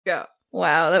Go.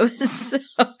 Wow, that was so...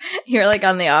 You're like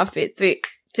on the offbeat. 3,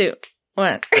 2,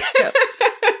 1, go.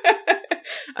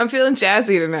 I'm feeling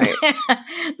jazzy tonight.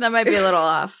 That might be a little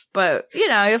off, but,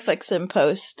 you'll fix it in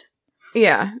post.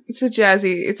 Yeah, it's a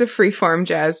freeform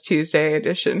Jazz Tuesday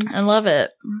edition. I love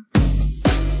it.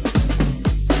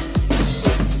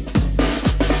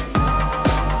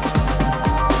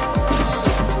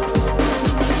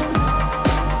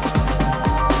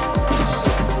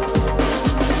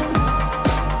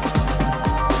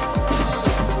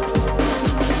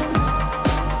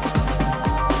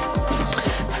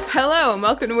 Hello, and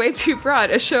welcome to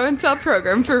WayTooBroad, a show and tell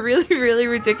program for really, really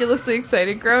ridiculously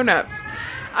excited grown-ups.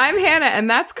 I'm Hannah, and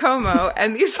that's Como,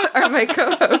 and these are my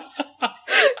co-hosts,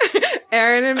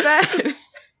 Erin and Ben.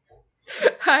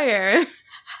 Hi, Erin.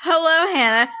 Hello,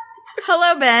 Hannah.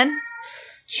 Hello, Ben.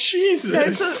 Jesus.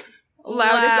 That's the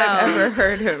loudest I've ever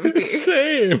heard him be.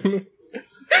 Same.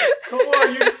 Como, are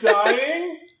you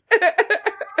dying?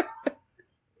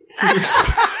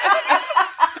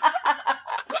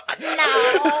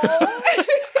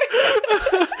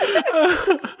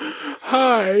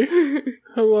 Hi.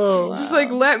 Hello. Wow. Just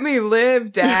let me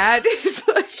live, Dad. He's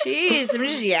like, jeez, I'm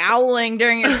just yowling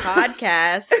during your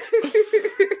podcast.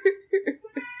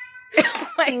 Oh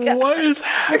my God. What is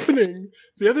happening?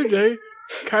 The other day,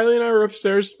 Kylie and I were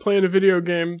upstairs playing a video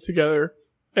game together,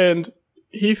 and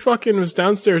he fucking was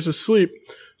downstairs asleep.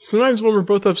 Sometimes when we're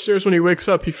both upstairs, when he wakes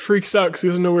up, he freaks out because he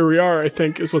doesn't know where we are, I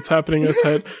think, is what's happening in his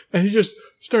head. And he just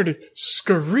started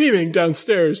screaming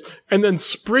downstairs and then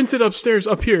sprinted upstairs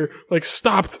up here,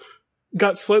 stopped,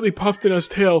 got slightly puffed in his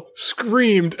tail,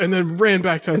 screamed, and then ran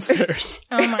back downstairs.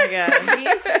 Oh my God.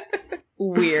 He's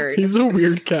weird. He's a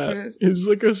weird cat. He's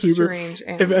like a super... strange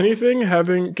animal. If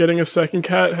anything, getting a second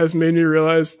cat has made me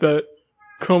realize that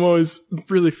Como is a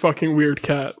really fucking weird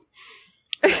cat.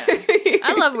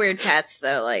 I love weird cats,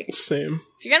 though. Same.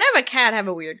 If you're gonna have a cat, have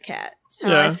a weird cat. That's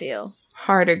how I feel.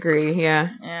 Hard agree, yeah.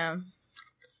 Yeah.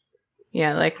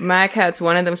 Yeah, my cats,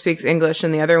 one of them speaks English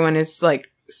and the other one is,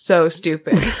 so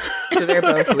stupid. So they're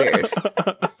both weird.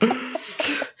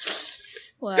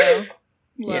 Wow.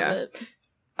 Love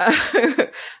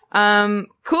it.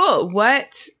 Cool.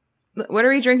 What are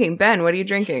we drinking? Ben, what are you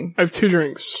drinking? I have 2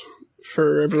 drinks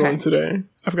for everyone today.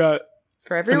 I've got...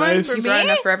 For everyone? Nice... You brought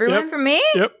enough for everyone? Yep. For me?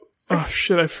 Yep. Oh,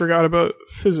 shit, I forgot about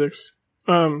physics.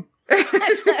 I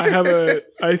have a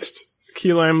iced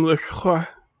key lime liqueur.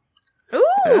 Ooh!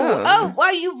 Oh, wow,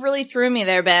 you really threw me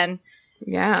there, Ben.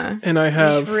 Yeah. And I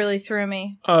have... You really threw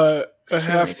me. A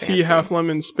half tea, half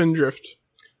lemon spindrift.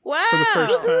 Wow! For the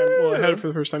first time. Well, I had it for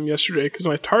the first time yesterday, because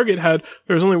my Target there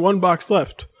was only 1 box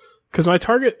left. Because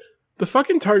the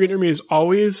fucking Target near me is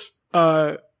always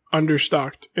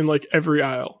understocked in, every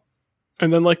aisle.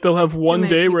 And then, they'll have one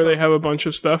day where they have a bunch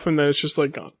of stuff, and then it's just,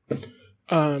 gone.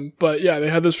 But, yeah,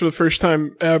 they had this for the first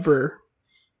time ever.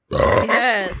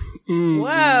 Yes.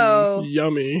 Whoa.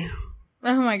 Yummy.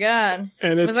 Oh, my God.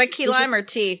 And was that key lime or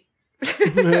tea?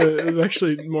 It was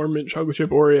actually more mint chocolate chip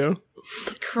Oreo.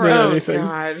 Gross.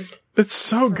 God. It's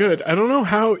so good. I don't know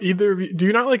how either of you... Do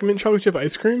you not like mint chocolate chip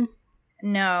ice cream?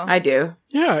 No. I do.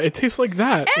 Yeah, it tastes like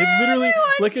that. It literally...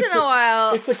 Once in a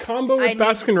while. It's a combo with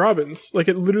Baskin Robbins.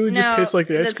 It literally just tastes like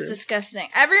the ice cream. That's disgusting.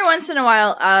 Every once in a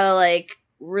while, I'll,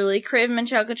 really crave mint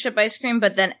chocolate chip ice cream,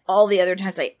 but then all the other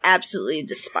times I absolutely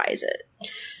despise it.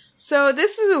 So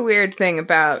this is a weird thing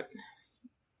about...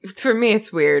 For me,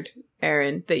 it's weird,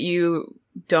 Erin, that you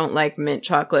don't like mint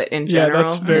chocolate in general. Yeah,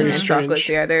 that's very mint strange. chocolate's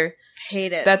the other.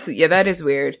 Hate it. That is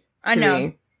weird. I know.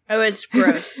 Me. Oh, it's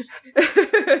gross.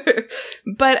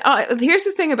 But here's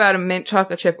the thing about a mint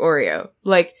chocolate chip Oreo.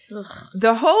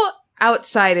 The whole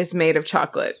outside is made of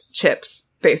chocolate chips,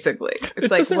 basically. It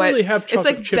doesn't really have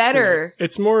chocolate chips better. in it.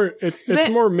 It's more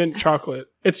more mint chocolate.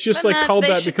 It's just called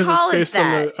that because it's based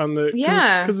on the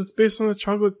because it's based on the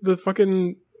chocolate, the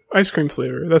fucking ice cream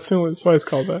flavor. That's why it's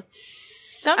called that.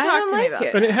 Don't talk to me about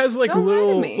it. And it has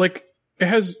little It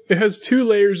has 2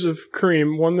 layers of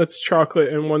cream, one that's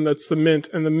chocolate and one that's the mint,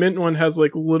 and the mint one has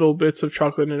little bits of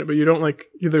chocolate in it, but you don't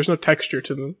there's no texture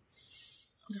to them.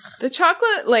 The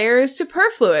chocolate layer is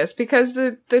superfluous because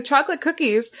the chocolate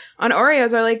cookies on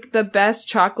Oreos are the best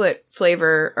chocolate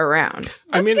flavor around.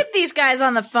 Let's get these guys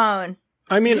on the phone.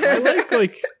 I mean, I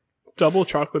like double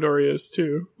chocolate Oreos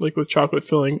too, with chocolate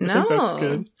filling. I think that's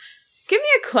good. Give me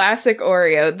a classic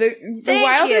Oreo. The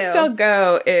wildest I'll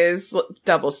go is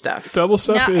double stuff. Double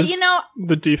stuff is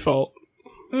the default.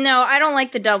 No, I don't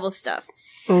like the double stuff.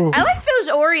 Oh. I like those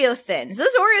Oreo Thins.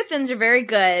 Those Oreo Thins are very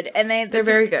good, and they're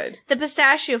very good. The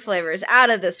pistachio flavor is out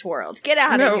of this world. Get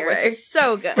out of here! Way. It's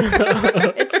so good.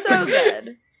 It's so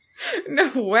good.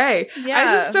 No way.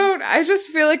 Yeah. I just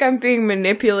feel like I'm being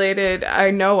manipulated. I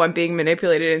know I'm being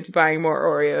manipulated into buying more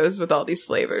Oreos with all these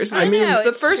flavors. I know,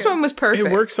 the first one was perfect.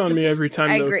 It works on me every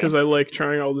time, I though, agree. because I like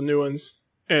trying all the new ones.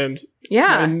 And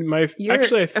Yeah. You're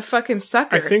a fucking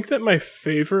sucker. I think that my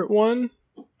favorite one,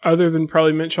 other than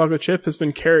probably mint chocolate chip, has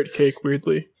been carrot cake,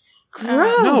 weirdly.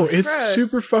 Gross. No, it's gross.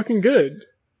 super fucking good.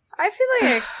 I feel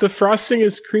like The frosting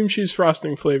is cream cheese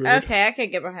frosting flavored. okay, I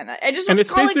could get behind that. I just And want it's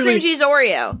to call it cream basically- cheese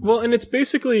Oreo. Well, and it's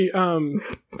basically,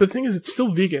 the thing is, it's still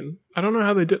vegan. I don't know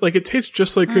how they did, like, it tastes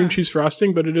just like cream cheese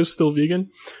frosting, but it is still vegan.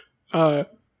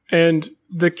 And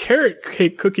the carrot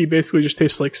cake cookie basically just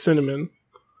tastes like cinnamon.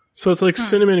 So it's like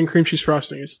cinnamon and cream cheese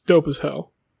frosting. It's dope as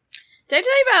hell. Did I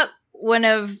tell you about one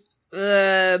of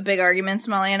the big arguments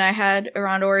Molly and I had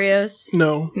around Oreos?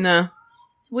 No. No.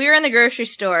 We were in the grocery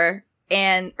store,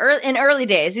 and in early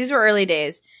days, these were early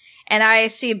days, and I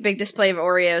see a big display of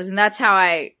Oreos, and that's how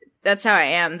I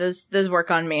am. Those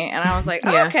work on me. And I was like,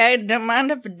 Yeah. okay, don't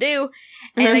mind if I do.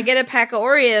 And I get a pack of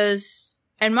Oreos,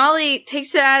 and Molly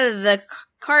takes it out of the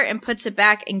cart and puts it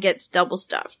back and gets double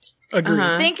stuffed. Agreed.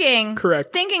 Uh-huh. Thinking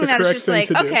Correct. Thinking The that it's correct just thing like,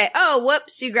 to do. okay, oh,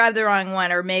 whoops, you grabbed the wrong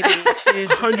one, or maybe she was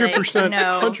just 100%, like,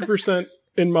 no. 100%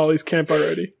 in Molly's camp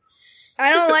already.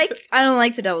 I don't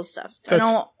like the double stuffed. I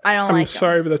don't I'm like them.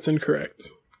 sorry, but that's incorrect.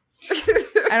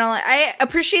 I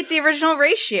appreciate the original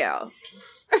ratio.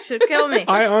 So kill me.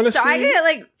 I honestly... So I get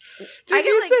like, Did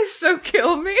you say so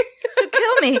kill me? so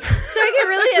kill me. So I get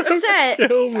really upset.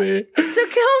 Kill me. So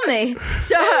kill me.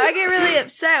 So I get really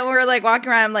upset and we're like walking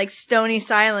around like stony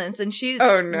silence and she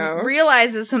Oh, no.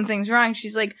 realizes something's wrong.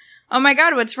 She's like, oh my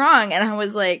God, what's wrong? And I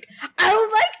was like, I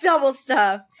don't like double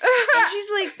stuff. And she's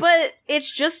like, but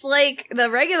it's just like the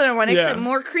regular one except Yeah.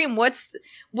 more cream.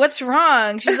 What's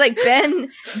wrong? She's like, Ben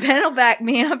will back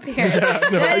me up here. Yeah,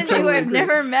 no, I Ben and totally you I've agree.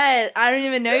 never met. I don't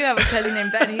even know you have a cousin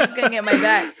named Ben. He's gonna get my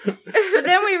back. But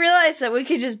then we realized that we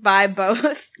could just buy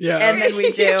both. Yeah. And then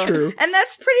we do. True. And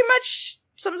that's pretty much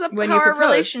sums up When how you our propose.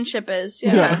 relationship is.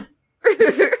 Yeah.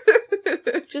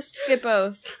 Just get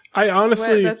both. I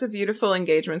honestly... That's a beautiful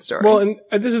engagement story. Well, and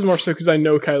this is more so because I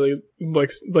know Kylie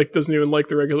doesn't even like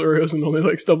the regular Oreos and only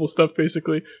likes double stuff.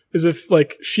 Basically, is if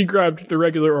like she grabbed the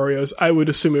regular Oreos, I would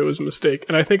assume it was a mistake,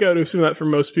 and I think I would assume that for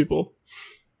most people.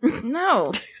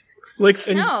 No. Like,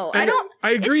 and, No, and I don't.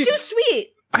 I agree. It's too sweet.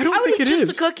 I don't I would think eat it just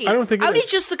is. the cookie. I don't think I it would is.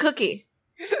 eat just the cookie.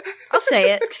 I'll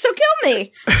say it. So kill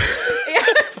me. yeah,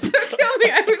 so kill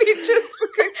me. I would eat just the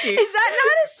cookie. Is that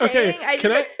not a saying? Okay,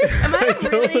 can I? Am I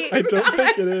don't, I don't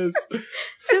think it is.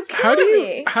 So kill How do you?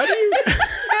 me. How do you?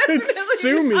 It's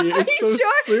sue me. Are It's you so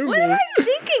sure? sue What am me. I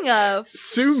thinking of?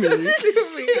 Sue me.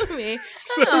 Sue me.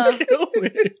 So Oh. kill me.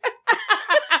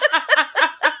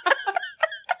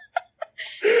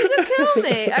 So kill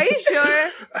me. Are you sure?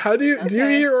 How do you do you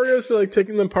Okay. eat your Oreos for like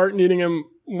taking them apart and eating them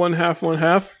one half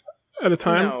at a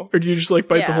time, No. or do you just like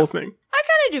bite the Yeah. whole thing? I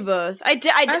kind of do both.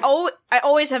 I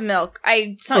always have milk.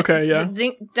 Okay, yeah.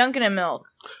 Dunkin' in milk.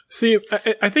 See,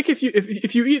 I think if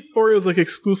you eat Oreos like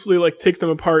exclusively like take them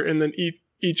apart and then eat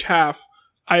each half,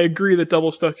 I agree that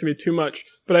double stuff can be too much.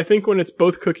 But I think when it's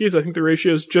both cookies, I think the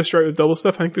ratio is just right with double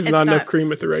stuff. I think there's It's not enough not. cream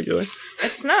with the regular.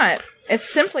 It's not. It's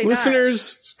simply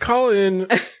Listeners, call in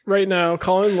right now.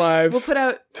 Call in live. We'll put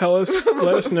out Tell us.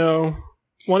 Let us know.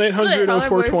 1-800-0420. Call our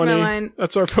voicemail line.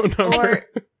 That's our phone number. or not.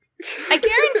 I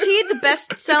guarantee the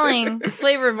best-selling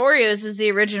flavor of Oreos is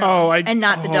the original, and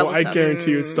not the double I stuff.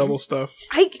 guarantee you it's double stuff.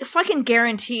 I fucking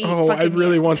guarantee. Oh, I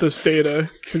really want this data.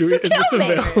 Is this kill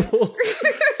me. available?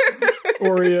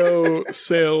 Oreo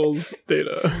sales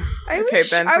data. okay,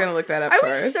 Ben's gonna look that up I for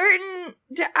was us. certain.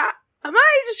 Am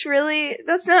I just really?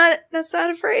 That's not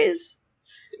a phrase.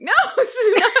 No,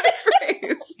 it's not a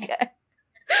phrase. Okay.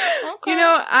 You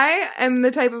know, I am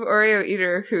the type of Oreo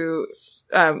eater who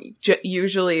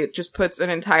usually just puts an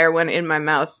entire one in my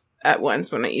mouth at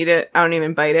once when I eat it. I don't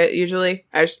even bite it usually.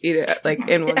 I just eat it like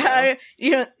in one go.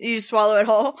 You just swallow it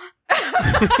whole.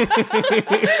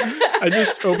 I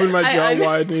just open my jaw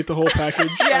wide and eat the whole package.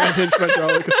 Yeah. I hinge my jaw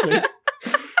like a snake.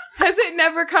 Has it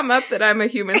never come up that I'm a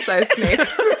human-sized snake?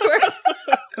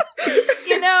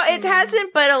 You know, it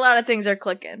hasn't, but a lot of things are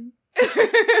clicking.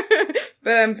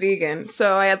 But I'm vegan,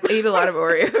 so I eat a lot of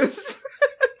Oreos.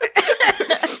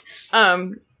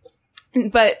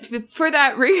 But for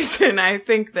that reason, I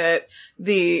think that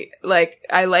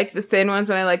I like the thin ones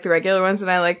and I like the regular ones and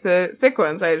I like the thick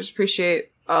ones. I just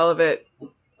appreciate all of it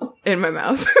in my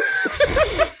mouth.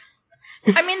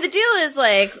 I mean, the deal is,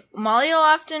 like, Molly will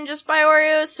often just buy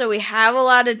Oreos, so we have a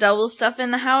lot of double stuff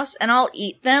in the house, and I'll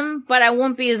eat them, but I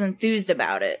won't be as enthused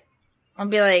about it. I'll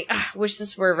be like, wish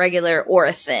this were regular or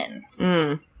a thin.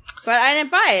 But I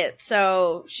didn't buy it,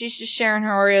 so she's just sharing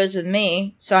her Oreos with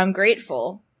me, so I'm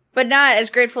grateful. But not as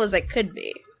grateful as I could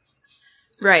be.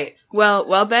 Right. Well,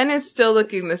 while Ben is still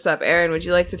looking this up, Erin, would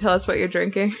you like to tell us what you're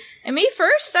drinking? And me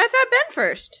first? I thought Ben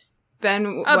first. Ben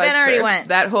Ben already first. went.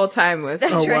 That whole time was.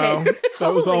 That's right. Wow.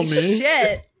 That was all Holy me?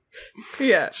 shit.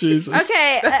 Yeah. Jesus.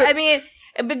 Okay, I mean,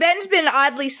 but Ben's been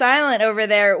oddly silent over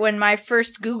there when my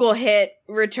first Google hit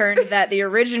returned that the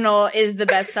original is the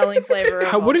best-selling flavor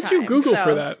of all What did you time, Google so-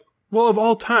 for that? Well, of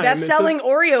all time. Best-selling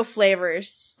Oreo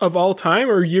flavors. Of all time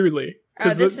or yearly?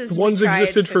 Because this is- one's we tried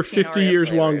existed for 15 50 Oreo years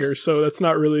flavors. longer, so that's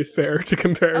not really fair to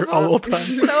compare all time.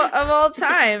 So, of all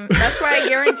time. That's why I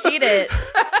guaranteed it.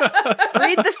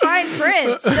 Read the fine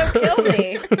print. So kill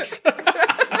me.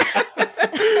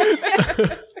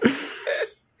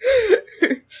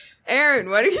 Erin,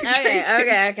 what are you drinking?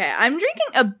 Okay. I'm drinking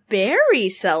a berry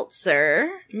seltzer.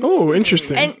 Oh,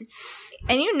 interesting.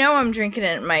 And you know I'm drinking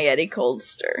it in my Yeti Cold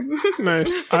Stir.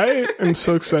 Nice. I am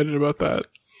so excited about that.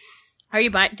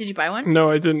 Did you buy one?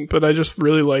 No, I didn't, but I just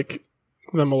really like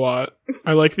them a lot.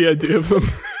 I like the idea of them.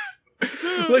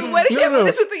 What is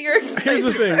it that you're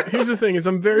excited Here's the thing is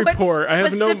I'm very What poor. I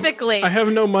have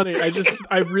no money.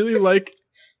 I really like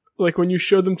when you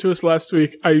showed them to us last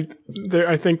week, I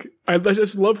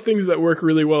just love things that work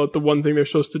really well at the one thing they're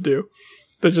supposed to do.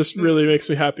 That just really makes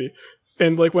me happy.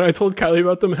 And like when I told Kylie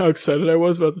about them and how excited I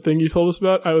was about the thing you told us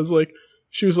about, I was like,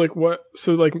 she was like, what?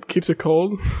 So like keeps it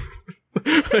cold?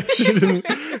 she didn't.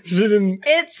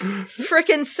 It's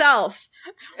frickin' self.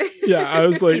 Yeah, I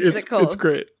was like, Keeps it cold. it's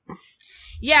great.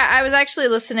 Yeah, I was actually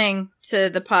listening to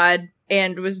the pod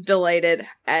and was delighted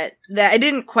at that. I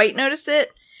didn't quite notice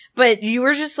it, but you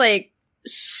were just like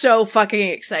so fucking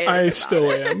excited. I about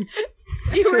still it. am.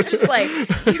 You were just like,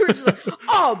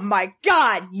 oh my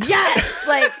god, yes!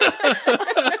 Like,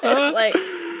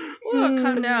 oh,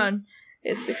 calm down.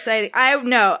 It's exciting. I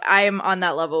am on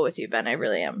that level with you, Ben. I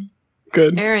really am.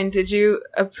 Good. Erin, did you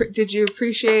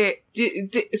appreciate?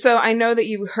 So I know that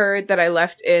you heard that I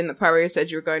left in the part where you said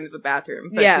you were going to the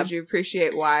bathroom. But Yeah. Did you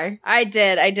appreciate why? I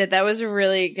did. That was a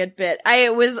really good bit.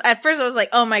 At first I was like,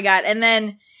 oh my god, and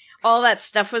then all that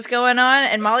stuff was going on,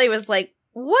 and Molly was like,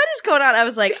 what is going on? I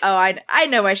was like, oh, I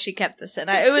know why she kept this in.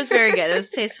 It was very good. It was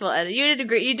a tasteful edit. You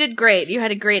did great. You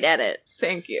had a great edit.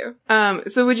 Thank you.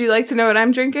 So would you like to know what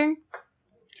I'm drinking?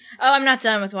 Oh, I'm not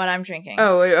done with what I'm drinking.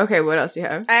 Oh, okay. What else do you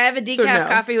have? I have a decaf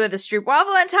coffee with a Stroop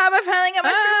waffle on top. I finally got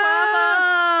my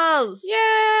Stroop waffles.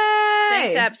 Yay!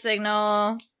 Thanks, App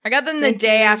Signal. I got them the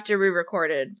day after we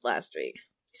recorded last week.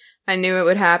 I knew it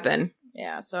would happen.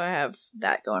 Yeah, so I have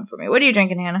that going for me. What are you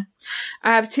drinking, Hannah?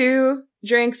 I have 2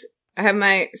 drinks. I have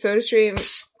my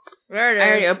SodaStream. There it is. I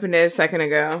already opened it a second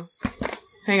ago.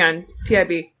 Hang on.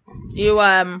 TIB. You,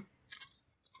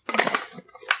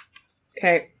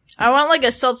 Okay. I want like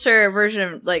a seltzer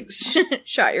version, like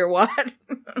shot your wad.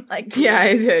 Like, Yeah,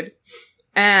 I did.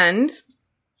 And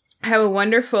I have a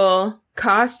wonderful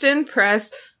Costin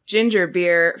Press ginger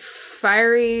beer,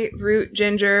 fiery root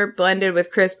ginger blended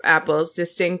with crisp apples,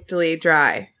 distinctly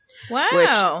dry.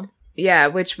 wow.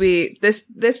 Which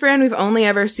this brand we've only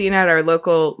ever seen at our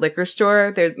local liquor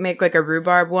store. They make like a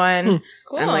rhubarb one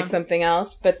Cool. and like something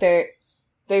else, but they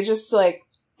just like,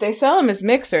 they sell them as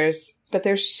mixers, but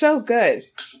they're so good.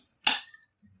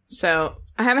 So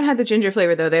I haven't had the ginger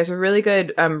flavor though. There's a really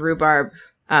good rhubarb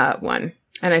one,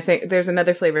 and I think there's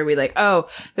another flavor we like. Oh,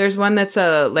 there's one that's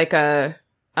elderflower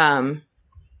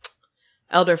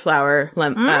elderflower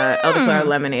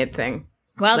lemonade thing.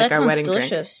 Wow, like that our sounds wedding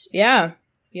delicious. Yeah.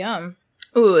 Yum.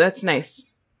 Ooh, that's nice.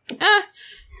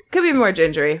 Could be more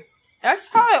gingery. That's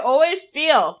how I always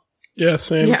feel. Yeah,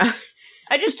 same. Yeah.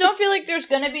 I just don't feel like there's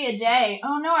gonna be a day.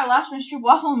 Oh no, I lost my Stroop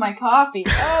waffle in my coffee.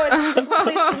 Oh, it's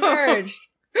completely submerged.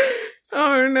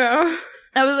 Oh no.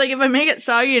 I was like, if I make it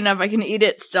soggy enough, I can eat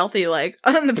it stealthy like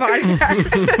on the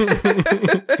podcast.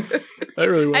 That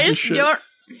really was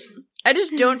I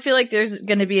just don't feel like there's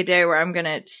gonna be a day where I'm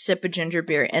gonna sip a ginger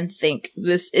beer and think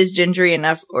this is gingery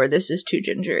enough or this is too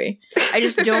gingery. I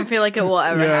just don't feel like it will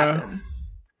ever happen.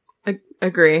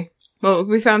 Agree. Well,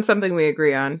 we found something we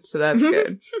agree on, so that's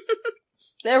good.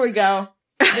 There we go.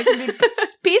 There can be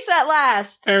peace at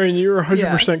last. Erin, you were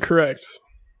 100% correct.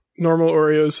 Normal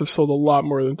Oreos have sold a lot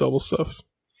more than double stuffed.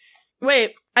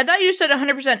 Wait, I thought you said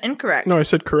 100% incorrect. No, I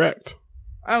said correct.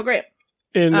 Oh, great.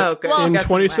 In good. in Got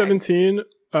some 2017,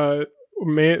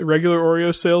 regular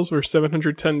Oreo sales were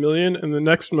 710 million, and the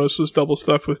next most was double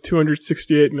stuffed with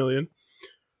 268 million.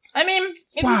 I mean,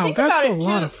 if you Wow, think that's about a it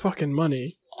lot too, of fucking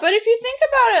money. but if you think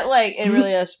about it, like, it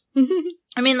really is.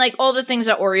 I mean, like, all the things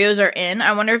that Oreos are in,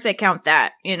 I wonder if they count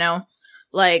that, you know?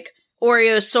 Like,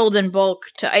 Oreos sold in bulk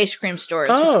to ice cream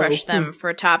stores who crush them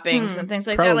for toppings and things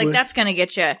like that. Like, that's gonna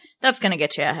get you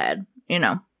ahead, you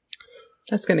know.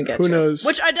 That's gonna get Who knows?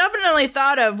 Which I definitely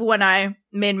thought of when I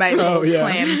made my bold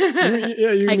claim.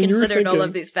 I considered all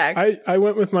of these facts. I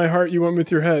went with my heart, you went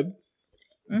with your head.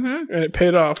 Mm-hmm. And it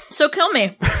paid off. So kill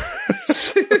me.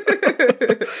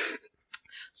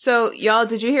 So, y'all,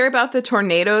 did you hear about the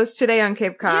tornadoes today on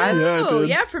Cape Cod? Yeah, I did.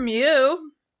 Yeah, from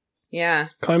you. Yeah.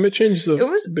 Climate change is a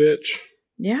bitch.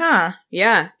 Yeah.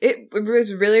 Yeah. It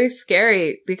was really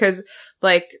scary because,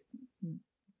 like,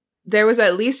 there was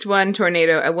at least one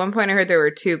tornado. At one point I heard there were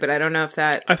two, but I don't know if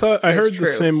that I heard true.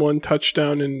 The same one touched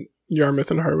down in Yarmouth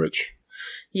and Harwich.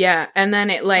 Yeah. And then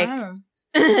it, like,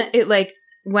 it, like,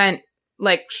 went,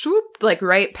 like, swoop, like,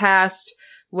 right past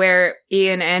where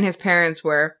Ian and his parents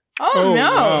were. Oh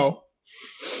no. Wow.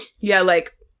 Yeah,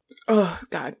 like, oh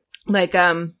God. Like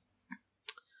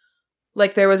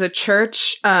there was a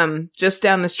church, just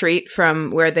down the street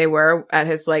from where they were at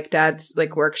his, like, dad's,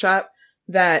 like, workshop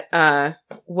that,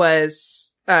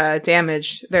 was,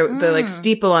 damaged. The, like,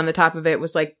 steeple on the top of it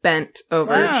was, like, bent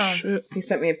over. Wow. Shit. He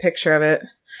sent me a picture of it.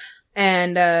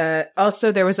 And,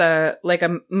 also there was a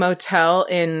motel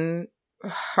in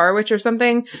Harwich or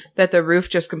something that the roof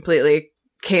just completely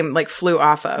flew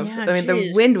off of. Yeah, I mean,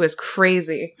 the wind was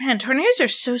crazy. Man, tornadoes are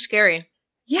so scary.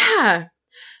 Yeah.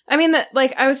 I mean,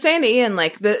 like, I was saying to Ian,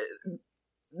 like,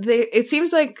 it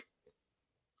seems like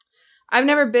I've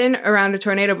never been around a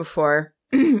tornado before.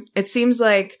 It seems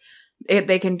like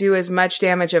they can do as much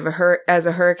damage as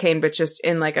a hurricane, but just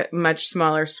in, like, a much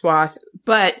smaller swath.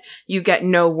 But you get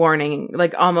no warning,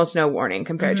 like, almost no warning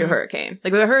compared to a hurricane.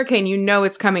 Like, with a hurricane, you know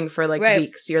it's coming for, like,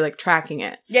 weeks. You're, like, tracking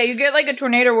it. Yeah, you get, like, a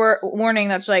tornado warning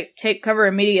that's, like, take cover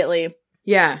immediately.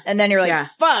 Yeah. And then you're like,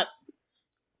 fuck!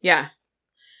 Yeah.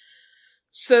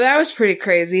 So that was pretty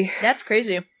crazy. That's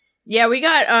crazy. Yeah, we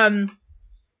got,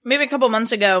 maybe a couple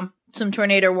months ago, some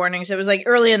tornado warnings. It was, like,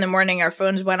 early in the morning, our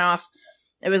phones went off.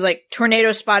 It was like,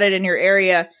 tornado spotted in your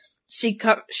area, seek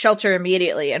shelter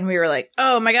immediately. And we were like,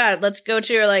 oh my God, let's go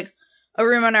to, like, a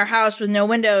room in our house with no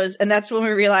windows. And that's when we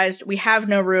realized we have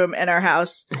no room in our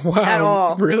house at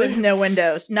all. Really? With no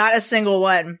windows. Not a single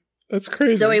one. That's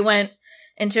crazy. So we went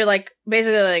into, like,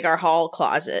 basically, like, our hall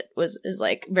closet is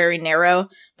like, very narrow.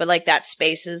 But, like, that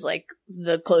space is, like,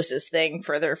 the closest thing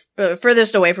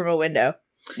furthest away from a window.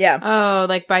 Yeah. Oh,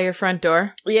 like by your front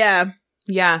door? Yeah.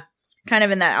 Yeah. Kind of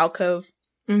in that alcove.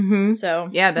 Mm-hmm. So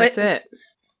yeah, that's it.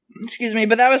 Excuse me,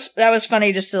 but that was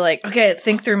funny just to, like, okay,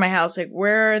 think through my house, like,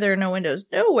 where are there no windows?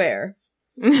 Nowhere.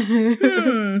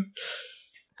 I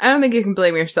don't think you can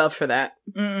blame yourself for that.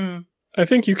 Mm-mm. I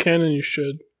think you can and you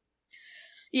should.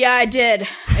 Yeah, I did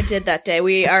that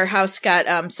day. Our house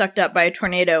got sucked up by a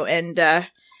tornado and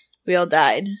we all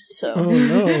died. So oh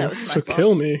no, that was my fault.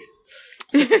 kill me.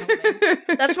 So kill me.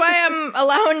 That's why I'm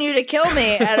allowing you to kill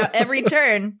me at every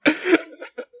turn.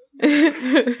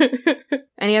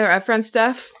 Any other upfront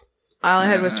stuff? All I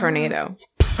had was tornado.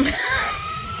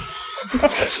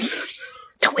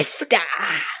 Twister.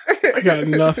 I got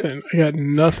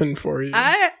nothing for you.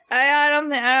 I don't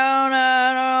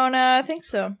think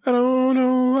so. I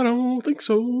don't think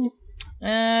so.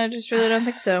 I just really don't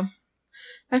think so.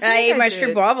 I ate my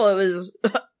stroopwafel. It was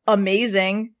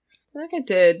amazing. I think I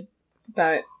did,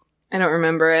 but I don't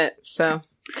remember it. So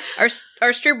my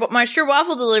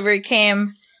stroopwafel delivery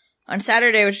came on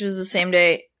Saturday, which was the same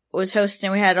day was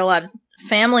hosting. We had a lot of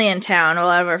family in town. A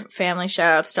lot of our family,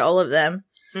 shout outs to all of them.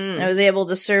 And I was able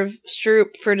to serve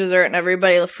stroop for dessert, and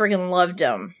everybody freaking loved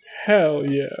them. Hell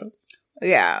yeah.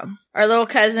 Yeah. Our little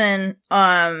cousin,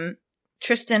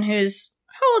 Tristan, who's,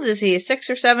 how old is he? 6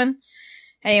 or 7?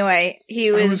 Anyway,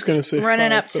 he was gonna say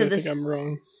running 5, up to this. I think I'm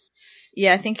wrong.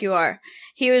 Yeah, I think you are.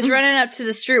 He was running up to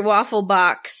the stroopwafel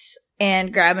box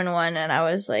and grabbing one, and I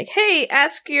was like, hey,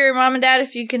 ask your mom and dad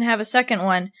if you can have a second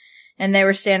one. And they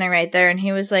were standing right there, and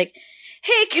he was like,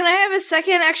 hey, can I have a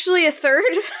second, actually a third?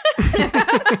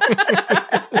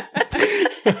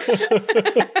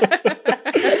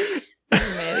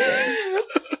 Amazing.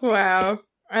 Wow.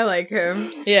 I like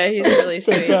him. Yeah, he's really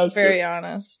sweet. Fantastic. Very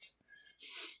honest.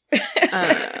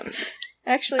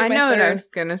 Actually, I my know third. what I was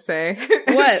going to say.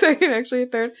 What? Second, actually a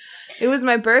third. It was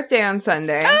my birthday on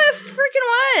Sunday. Oh, it freaking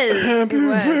was. Happy It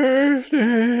was.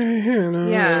 birthday, Hannah.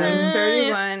 Yeah, I'm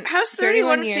 31. How's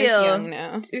 31 years feel? young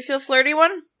now. Do you feel flirty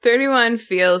one? 31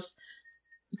 feels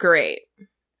great.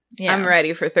 Yeah. I'm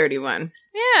ready for 31.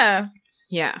 Yeah.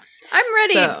 Yeah. I'm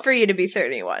ready So- for you to be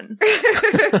 31.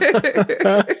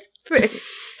 Thanks.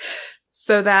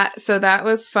 So that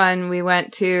was fun. We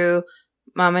went to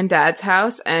Mom and Dad's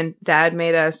house, and Dad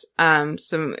made us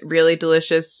some really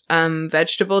delicious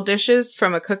vegetable dishes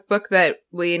from a cookbook that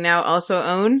we now also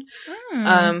own.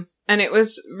 And it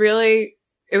was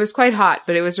quite hot,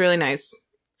 but it was really nice.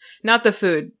 Not the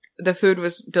food. The food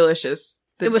was delicious.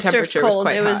 The it was served cold.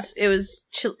 It was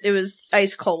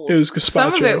ice cold. It was gazpacho.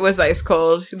 Some of it was ice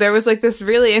cold. There was like this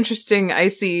really interesting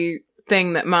icy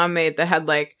thing that Mom made that had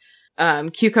like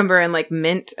cucumber and like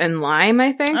mint and lime,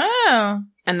 I think. Oh.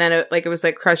 And then it was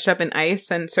like crushed up in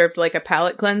ice and served like a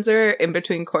palate cleanser in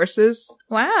between courses.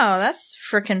 Wow, that's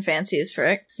frickin' fancy as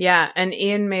frick. Yeah, and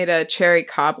Ian made a cherry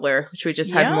cobbler, which we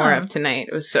just had more of tonight.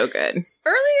 It was so good.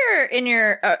 Earlier in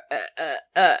your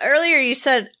earlier you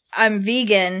said I'm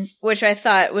vegan, which I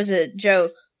thought was a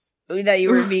joke that you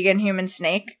were vegan human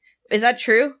snake. Is that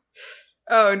true?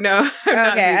 Oh no.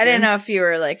 Okay, I didn't know if you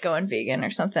were like going vegan or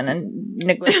something and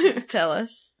neglected to tell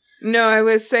us. No, I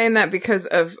was saying that because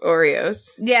of Oreos.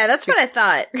 Yeah, that's what I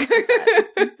thought.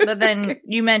 But then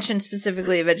you mentioned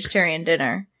specifically a vegetarian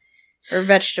dinner or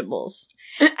vegetables.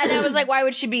 And I was like, why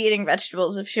would she be eating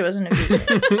vegetables if she wasn't a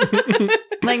vegan?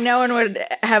 Like, no one would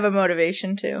have a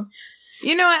motivation to.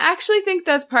 You know, I actually think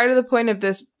that's part of the point of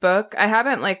this book. I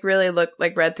haven't like really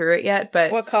read through it yet,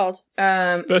 but what called?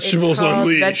 Vegetables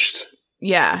Unleashed.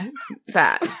 Yeah,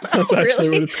 that. That's actually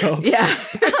what it's called. Yeah.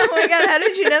 Oh my god, how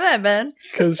did you know that, Ben?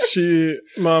 Because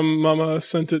Mama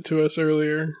sent it to us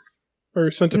earlier,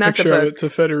 or sent a picture of it to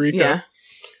Federica. Yeah.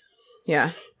 Yeah.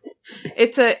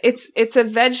 It's a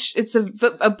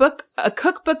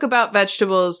cookbook about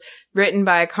vegetables written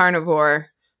by a carnivore,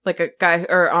 like a guy,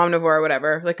 or omnivore or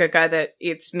whatever, like a guy that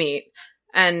eats meat.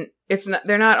 And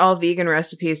they're not all vegan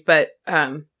recipes, but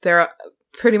they're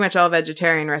pretty much all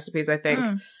vegetarian recipes, I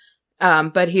think.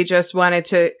 But he just wanted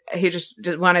to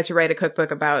write a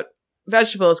cookbook about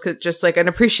vegetables, just like an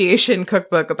appreciation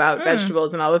cookbook about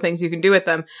vegetables and all the things you can do with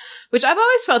them, which I've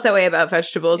always felt that way about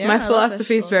vegetables. Yeah, my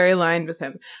philosophy is very aligned with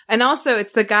him. And also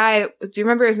it's the guy, do you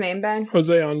remember his name, Ben?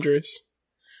 Jose Andres.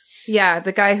 Yeah,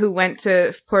 the guy who went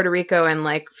to Puerto Rico and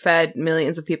like fed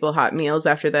millions of people hot meals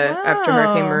after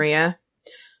Hurricane Maria.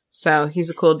 So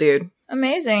he's a cool dude.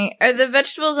 Amazing. Are the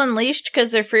vegetables unleashed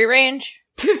because they're free range?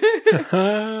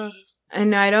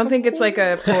 And I don't think it's like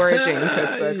a foraging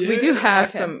cookbook. Yeah. We do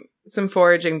have some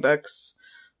foraging books,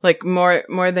 like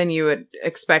more than you would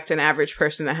expect an average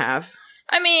person to have.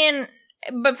 I mean,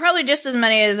 but probably just as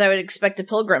many as I would expect a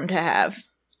pilgrim to have.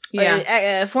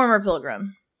 Yeah, a former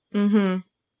pilgrim. Mm-hmm.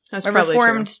 That's a probably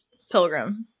reformed true.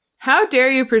 Pilgrim. How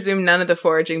dare you presume none of the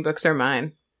foraging books are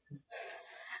mine?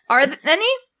 Are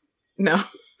any? No.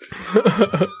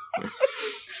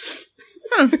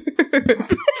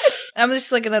 I'm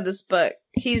just looking at this book.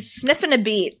 He's sniffing a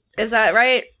beet. Is that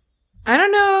right? I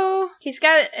don't know. He's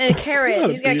got a carrot.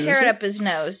 He's got a beet, carrot up his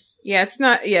nose. Yeah, it's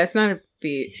not a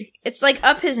beet. It's like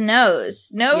up his nose.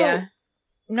 No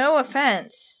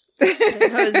offense to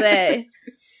Jose.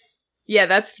 Yeah,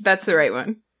 that's the right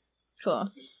one.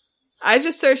 Cool. I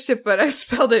just searched it, but I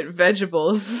spelled it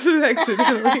vegetables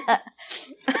accidentally.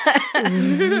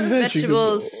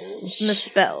 Vegetables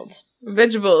misspelled.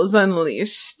 Vegetables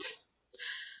Unleashed.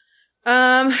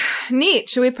 Neat.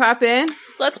 Should we pop in?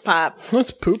 Let's pop. Let's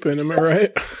poop in, am I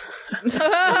right?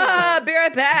 Be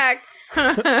right back.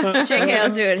 JK,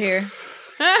 I'll do it here.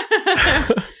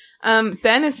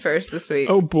 Ben is first this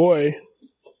week. Oh boy.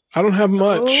 I don't have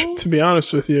much, to be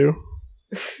honest with you.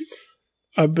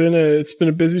 It's been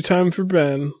a busy time for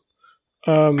Ben.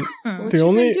 What you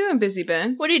been doing, busy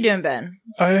Ben? What are you doing, Ben?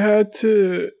 I had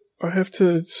to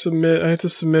submit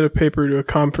a paper to a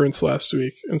conference last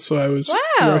week, and so I was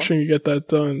rushing to get that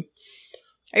done.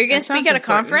 Are you going to speak at a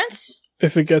conference?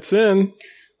 If it gets in.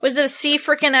 Was it a C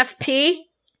frickin' FP?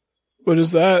 What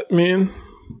does that mean?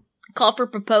 Call for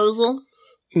proposal?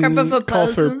 Call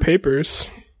for papers.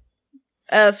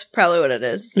 That's probably what it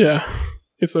is. Yeah.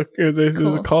 There's a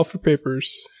call for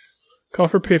papers. Call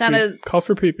for papers. Sounded call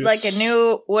for papers. like I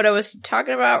knew what I was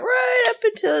talking about right up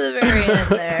until the very end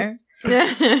there.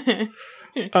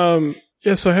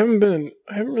 Yeah, so I haven't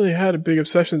really had a big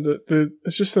obsession.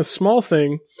 It's just a small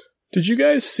thing. Did you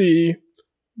guys see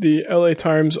the LA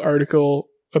Times article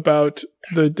about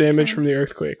the damage from the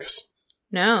earthquakes?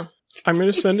 No. I'm going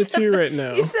to send it to you right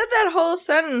now. You said that whole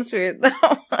sentence weird,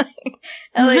 though.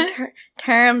 LA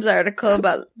Times article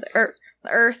about the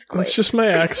earthquake. It's just my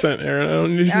accent, Erin. I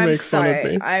don't need you to make fun of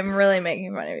me. I'm really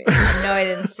making fun of you. No, I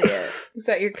didn't see it. Is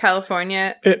that your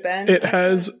California, Ben? It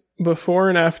has before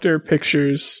and after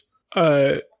pictures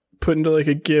put into like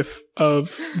a GIF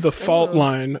of the fault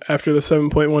line after the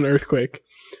 7.1 earthquake.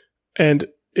 And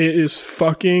it is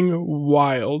fucking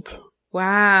wild.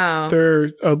 Wow. There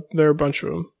are a bunch of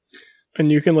them.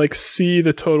 and you can like see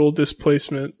the total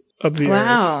displacement of the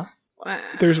Earth. Wow.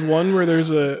 There's one where there's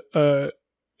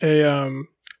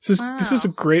this is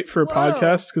great for a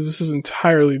podcast because this is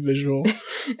entirely visual.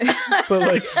 But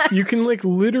like you can like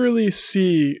literally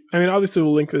see, I mean obviously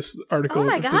we'll link this article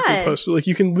in the post, but like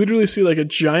you can literally see like a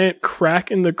giant crack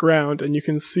in the ground and you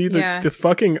can see the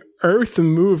fucking Earth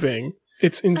moving.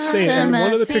 It's insane. And in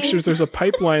one of the pictures there's a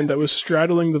pipeline that was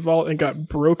straddling the vault and got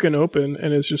broken open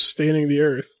and is just staining the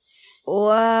Earth.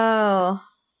 Wow.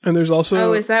 And there's also...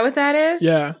 Oh, is that what that is?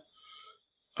 Yeah.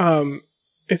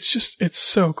 It's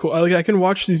so cool. I can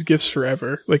watch these GIFs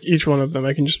forever. Like each one of them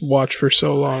I can just watch for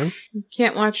so long. You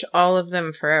can't watch all of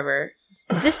them forever.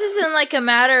 This isn't like a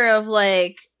matter of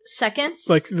like seconds?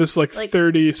 Like this like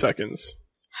 30 seconds.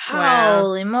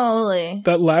 Holy moly.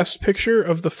 That last picture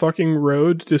of the fucking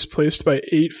road displaced by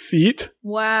 8 feet.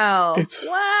 Wow. It's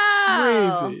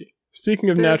crazy. Speaking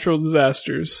of natural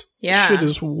disasters, shit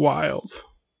is wild.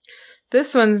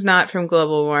 This one's not from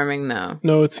global warming, though.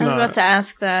 No, it's not. I was about to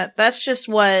ask that. That's just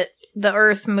what the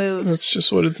Earth moves. That's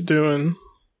just what it's doing.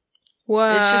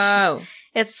 Whoa.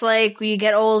 It's like when you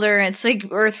get older, it's like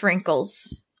Earth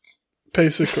wrinkles.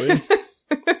 Basically.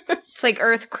 It's like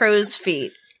Earth crow's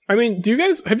feet. I mean,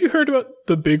 have you heard about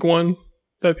the big one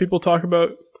that people talk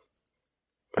about?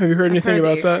 Have you heard anything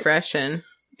about that? Expression.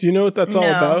 Do you know what that's all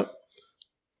about?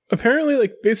 Apparently,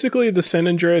 like, basically the San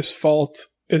Andreas Fault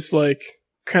is, like,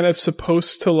 kind of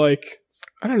supposed to, like,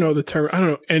 I don't know the term, I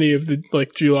don't know any of the,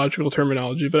 like, geological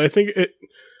terminology, but I think it,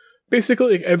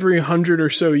 basically, like, every 100 or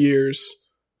so years,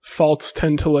 faults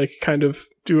tend to, like, kind of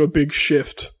do a big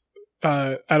shift.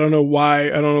 I don't know why.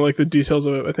 I don't know like the details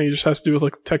of it. I think it just has to do with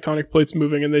like tectonic plates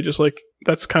moving, and they just like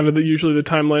that's kind of usually the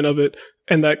timeline of it,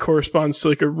 and that corresponds to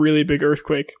like a really big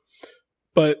earthquake.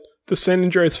 But the San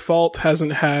Andreas Fault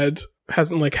hasn't had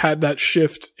that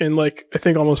shift in like I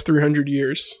think almost 300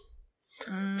 years.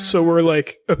 So we're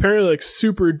like apparently like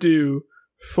super due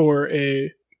for a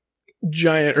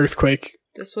giant earthquake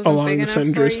along the San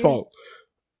Andreas Fault.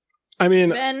 I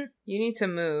mean, Ben, you need to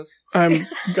move. I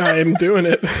am doing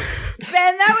it.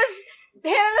 Ben, that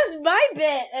was my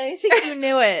bit, and I think you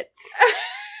knew it.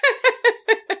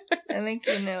 I think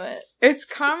you knew it. It's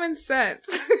common sense.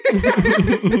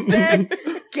 Ben,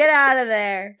 get out of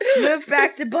there. Move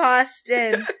back to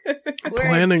Boston.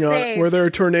 Planning on where there are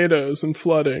tornadoes and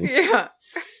flooding. Yeah.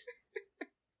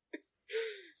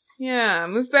 Yeah,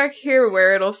 move back here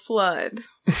where it'll flood.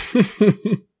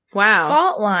 Wow.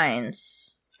 Fault lines.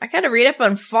 I gotta read up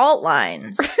on fault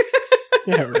lines.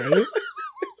 Yeah, right?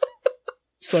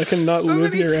 So I cannot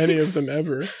live near any of them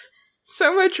ever.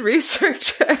 So much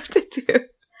research I have to do.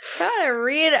 Gotta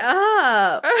read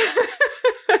up.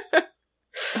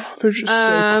 They're just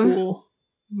so cool.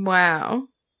 Wow.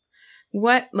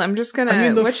 What? I'm just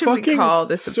gonna... what should we call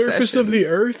this obsession? Surface of the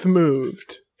Earth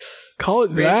moved. Call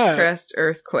it Ridge that. crest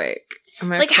earthquake.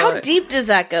 Like, how deep does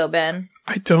that go, Ben?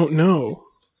 I don't know.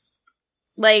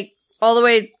 Like, all the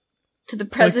way to the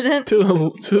president?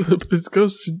 Like it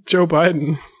goes to Joe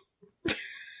Biden.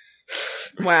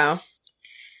 Wow.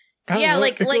 Yeah,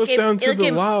 it goes down to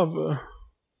the lava.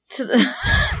 To the...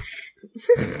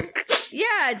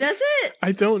 Yeah, does it?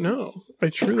 I don't know. I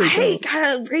truly don't.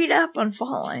 Gotta read up on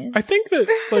fault lines. I think that,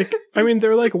 like, I mean,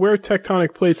 they're like where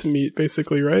tectonic plates meet,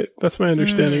 basically, right? That's my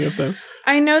understanding of them.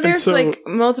 I know there's like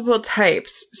multiple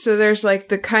types. So there's like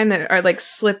the kind that are like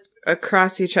slip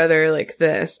across each other like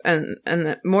this, and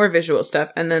the more visual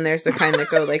stuff. And then there's the kind that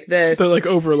go like this. They like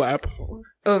overlap.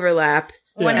 Yeah.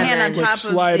 One hand on top like of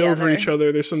slide the over other. each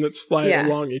other. There's some that slide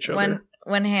along each other.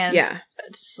 One hand. Yeah.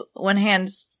 One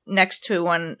hand's next to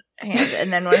one hand,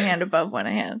 and then one hand above one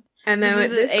hand. And then this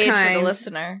is this an aid kind, for the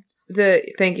listener.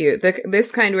 Thank you.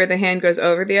 This kind where the hand goes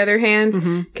over the other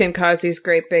hand can cause these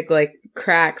great big like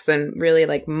cracks and really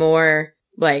like more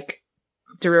like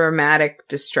dramatic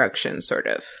destruction, sort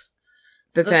of.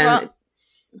 But then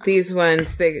these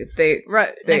ones, they rub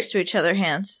next to each other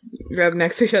hands. Rub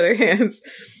next to each other hands.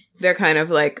 They're kind of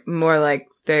like more like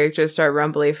they just are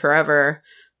rumbly forever.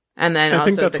 And then I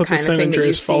think that's what the San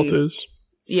Andreas Fault is.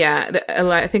 Yeah,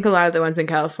 I think a lot of the ones in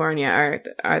California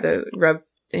are the rub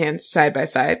hands side by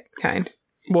side kind.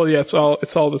 Well, yeah, it's all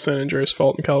the San Andreas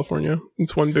Fault in California.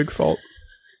 It's one big fault.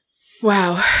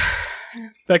 Wow,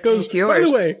 that goes. By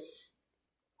the way,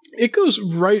 it goes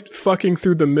right fucking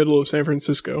through the middle of San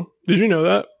Francisco. Did you know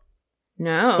that?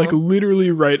 No, like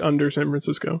literally right under San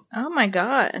Francisco. Oh my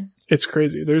god, it's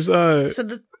crazy. There's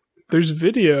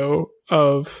video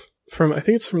from I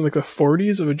think it's from like the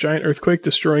 40s of a giant earthquake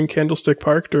destroying Candlestick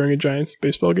Park during a Giants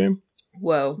baseball game.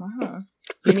 Whoa.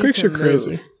 Earthquakes are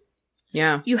crazy.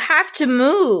 Yeah. You have to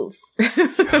move. You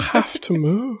have to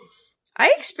move.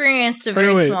 I experienced a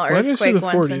very small why did I say the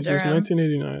earthquake once 40s? in It was Durham.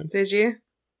 1989. Did you?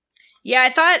 Yeah,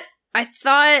 I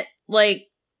thought like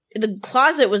the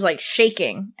closet was like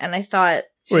shaking, and I thought,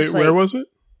 Wait, just, where was it?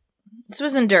 This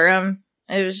was in Durham.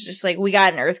 It was just like we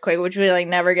got an earthquake, which we like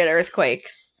never get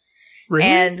earthquakes. Really?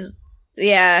 And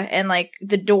yeah, and like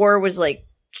the door was like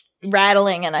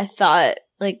rattling, and I thought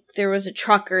like there was a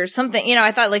truck or something. You know,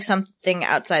 I thought like something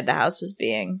outside the house was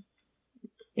being,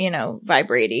 you know,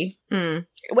 vibrating. Mm.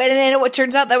 When and it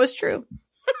turns out that was true.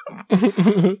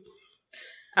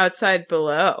 Outside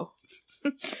below.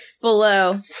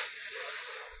 Below.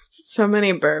 So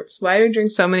many burps. Why do you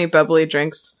drink so many bubbly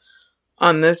drinks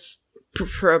on this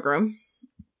program?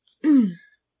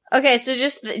 Okay, so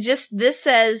just this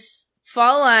says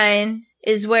fault line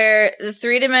is where the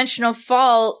three-dimensional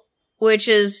fault, which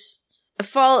is a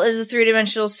fault, is a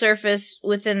three-dimensional surface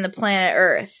within the planet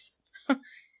Earth.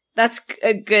 That's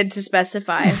good to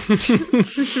specify.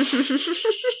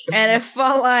 And a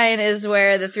fault line is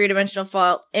where the three-dimensional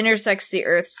fault intersects the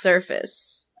Earth's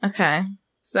surface. Okay.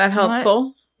 Is that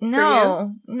helpful?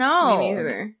 No. No. Me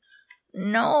neither.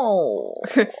 No.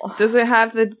 Does it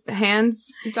have the hands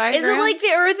diagram? Is it like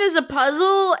the Earth is a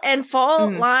puzzle and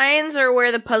fault lines are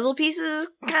where the puzzle pieces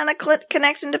kind of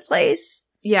connect into place?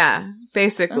 Yeah,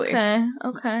 basically.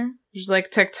 Okay. There's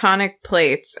like tectonic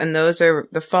plates, and those are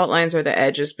the fault lines are the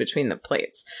edges between the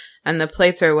plates. And the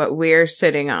plates are what we're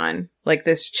sitting on, like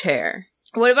this chair.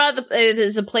 What about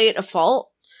is a plate a fault?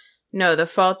 No, the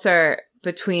faults are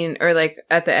between, or like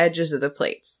at the edges of the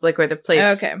plates, like where the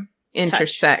plates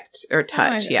intersect or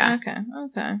touch. Yeah.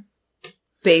 Okay.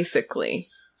 Basically.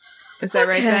 Is that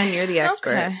right, Ben? You're the expert.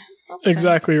 Okay.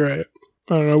 Exactly right.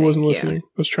 I don't know. I wasn't you. listening.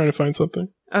 I was trying to find something.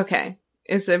 Okay.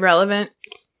 Is it relevant?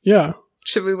 Yeah.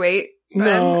 Should we wait, Ben?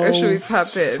 No. Or should we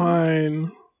pop in?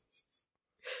 Fine.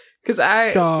 Because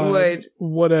I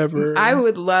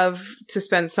would love to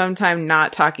spend some time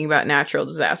not talking about natural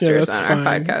disasters on our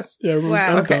podcast. Yeah,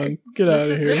 wow. I'm done. Get out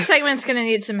of here. This segment's going to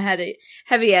need some heavy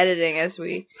editing as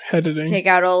we take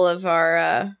out all of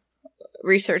our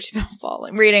research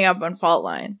about reading up on fault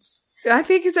lines. I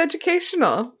think it's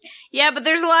educational. Yeah, but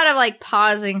there's a lot of like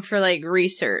pausing for like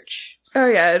research. Oh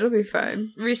yeah, it'll be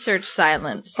fine. Research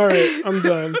silence. All right, I'm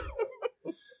done.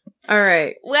 All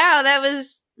right. Wow, that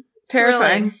was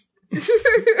terrifying.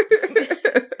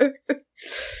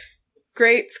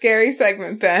 Great, scary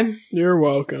segment, Ben. You're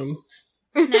welcome.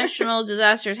 National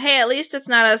disasters. Hey, at least it's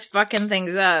not us fucking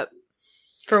things up.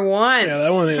 For once. Yeah,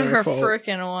 that one ain't For our fault.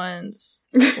 frickin' once.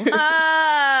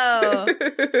 Whoa!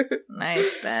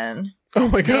 Nice, Ben. Oh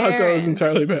my god, Erin. that was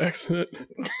entirely by accident.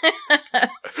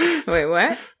 Wait,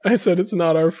 what? I said it's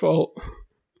not our fault.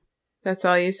 That's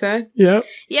all you said? Yep.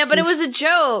 Yeah, but it was a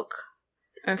joke.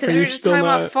 Because Okay. we were just talking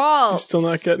about faults. You're still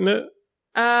not getting it?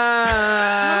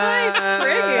 My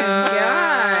friggin'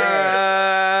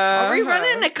 God. Are we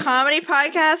running a comedy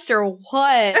podcast or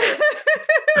what?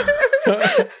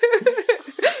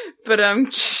 But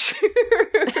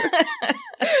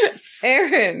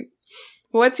Erin,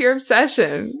 what's your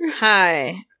obsession?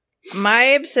 Hi. My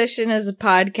obsession is a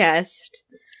podcast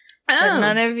that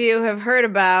none of you have heard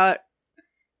about.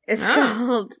 It's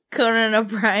called Conan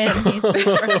O'Brien Meets a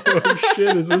Friend. Oh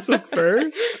shit, is this a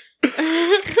first?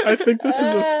 I think this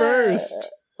is a first.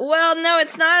 Well, no,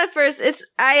 it's not a first. It's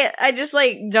I just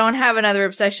like don't have another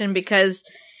obsession because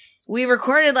we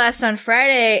recorded last on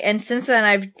Friday, and since then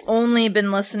I've only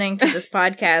been listening to this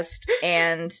podcast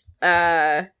and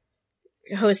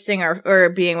hosting or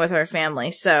being with our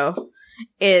family. So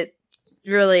it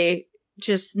really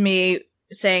just me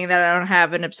saying that I don't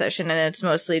have an obsession, and it's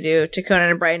mostly due to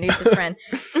Conan O'Brien Needs a Friend,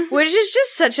 which is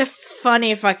just such a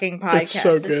funny fucking podcast. It's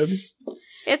so good.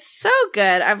 It's so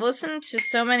good. I've listened to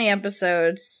so many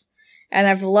episodes, and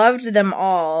I've loved them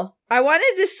all. I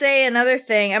wanted to say another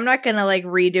thing. I'm not gonna like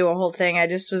redo a whole thing. I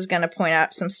just was gonna point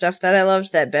out some stuff that I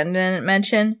loved that Ben didn't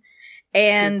mention.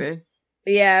 And Stupid.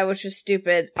 yeah, which was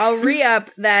stupid. I'll re-up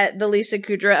that the Lisa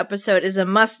Kudrow episode is a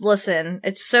must listen.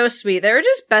 It's so sweet. They're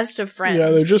just best of friends. Yeah,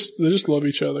 they just love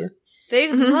each other.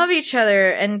 They love each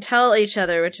other and tell each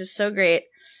other, which is so great.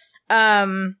 I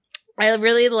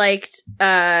really liked,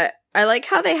 I like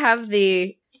how they have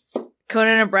the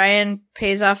Conan O'Brien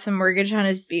pays off the mortgage on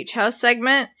his beach house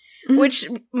segment, which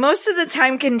most of the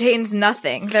time contains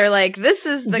nothing. They're like, this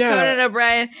is the Conan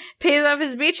O'Brien pays off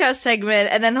his beach house segment,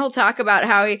 and then he'll talk about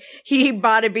how he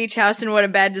bought a beach house and what a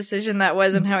bad decision that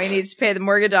was and how he needs to pay the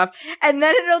mortgage off. And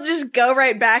then it'll just go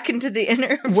right back into the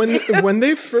interview. When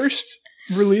they first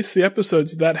released the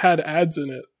episodes, that had ads in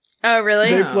it. Oh, really?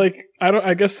 They've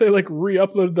I guess they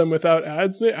re-uploaded them without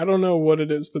ads. I don't know what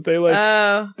it is, but they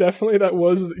definitely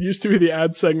used to be the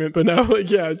ad segment, but now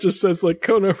it just says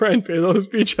Conan O'Brien Paylow's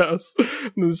Beach House,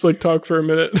 and then just talk for a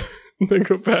minute, and then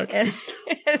go back.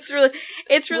 It's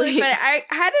really funny. I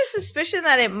had a suspicion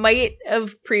that it might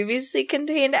have previously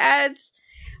contained ads,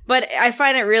 but I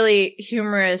find it really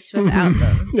humorous without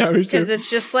them. Yeah, me too. Because it's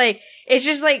just they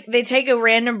take a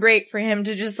random break for him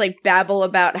to just babble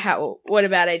about what a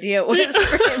bad idea it was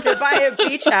for him to buy a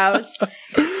beach house.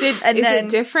 Is it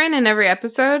different in every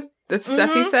episode? The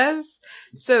stuff he says?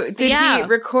 So did he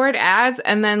record ads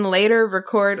and then later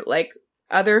record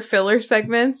other filler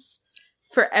segments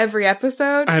for every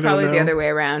episode? I don't Probably know. the other way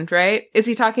around, right? Is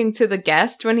he talking to the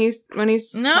guest when he's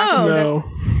No.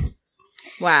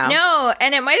 Wow. No,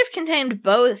 and it might have contained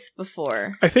both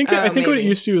before. I think maybe. what it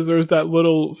used to be was there was that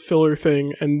little filler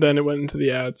thing, and then it went into the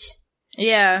ads.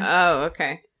 Yeah. Oh,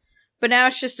 okay. But now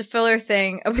it's just a filler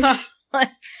thing about I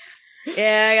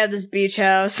got this beach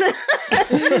house. And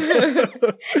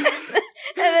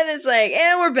then it's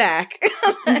and we're back.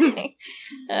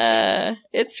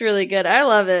 It's really good. I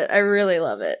love it. I really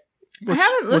love it. I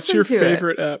haven't listened to it. What's your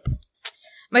favorite app?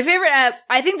 My favorite app,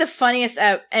 I think the funniest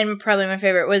app, and probably my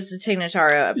favorite, was the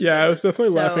Tignataro episode. Yeah, I was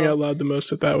definitely laughing out loud the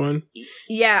most at that one.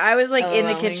 Yeah, I was in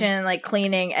the kitchen,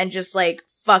 cleaning and just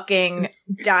fucking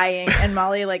dying. And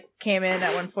Molly came in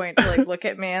at one point to look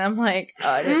at me, and I'm like, oh,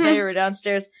 I didn't know you were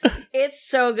downstairs. It's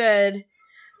so good.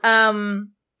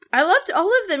 I loved all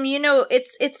of them.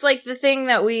 It's the thing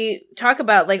that we talk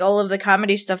about, all of the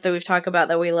comedy stuff that we've talked about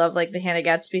that we love, the Hannah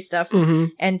Gadsby stuff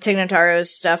and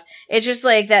Tignataro's stuff. It's just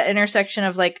that intersection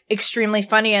of extremely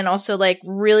funny and also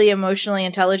really emotionally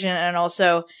intelligent, and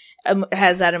also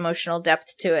has that emotional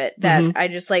depth to it that I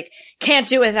just can't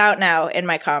do without now in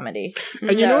my comedy.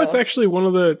 And it's actually one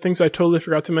of the things I totally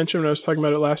forgot to mention when I was talking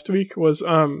about it last week was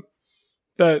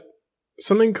that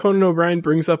something Conan O'Brien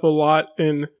brings up a lot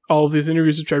in all of these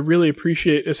interviews, which I really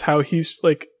appreciate, is how he's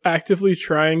actively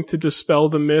trying to dispel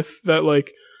the myth that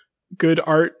good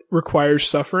art requires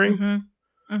suffering.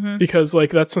 Because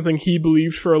that's something he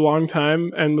believed for a long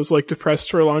time and was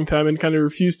depressed for a long time and kind of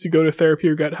refused to go to therapy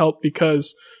or get help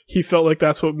because he felt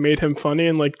that's what made him funny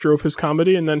and drove his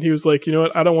comedy. And then he was you know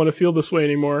what, I don't want to feel this way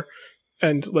anymore.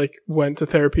 And went to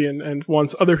therapy and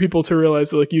wants other people to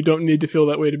realize that you don't need to feel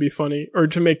that way to be funny or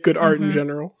to make good art in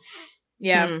general.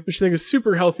 Yeah. Which I think is a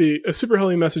super healthy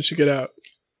message to get out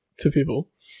to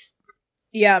people.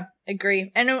 Yeah,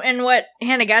 agree. And what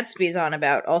Hannah Gadsby's on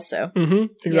about also. Exactly.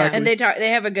 Yeah, and they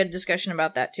have a good discussion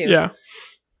about that too. Yeah.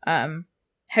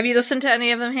 Have you listened to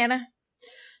any of them, Hannah?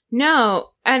 No.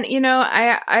 And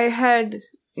I had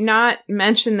not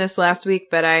mentioned this last week,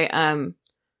 but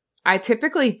I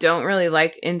typically don't really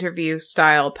like interview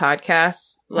style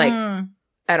podcasts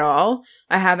at all.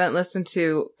 I haven't listened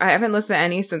to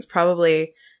any since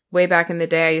probably way back in the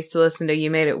day. I used to listen to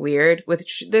You Made It Weird,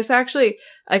 which this actually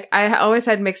I always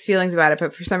had mixed feelings about it,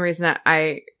 but for some reason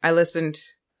I listened.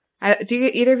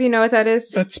 Do either of you know what that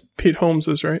is? That's Pete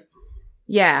Holmes's, right?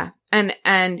 Yeah. And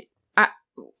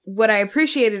what I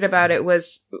appreciated about it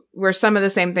were some of the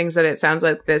same things that it sounds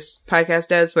like this podcast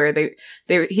does, where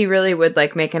he really would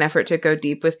make an effort to go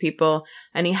deep with people,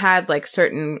 and he had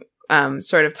certain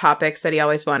sort of topics that he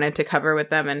always wanted to cover with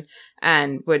them,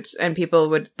 and people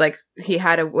would he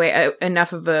had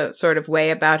enough of a sort of way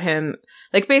about him,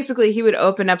 basically he would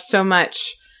open up so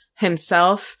much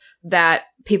himself that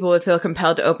people would feel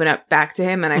compelled to open up back to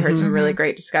him, and I heard some really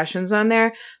great discussions on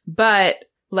there, but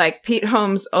Pete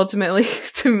Holmes, ultimately,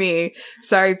 to me,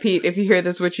 sorry, Pete, if you hear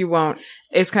this, which you won't,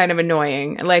 is kind of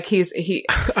annoying. He has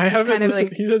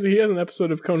an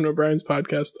episode of Conan O'Brien's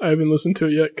podcast. I haven't listened to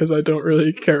it yet because I don't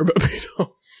really care about Pete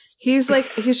Holmes. He's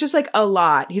just a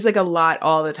lot. He's a lot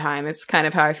all the time. It's kind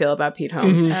of how I feel about Pete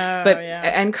Holmes.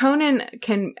 And Conan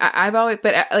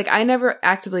I never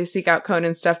actively seek out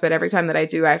Conan stuff, but every time that I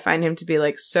do, I find him to be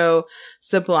so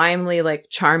sublimely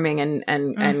charming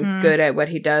and good at what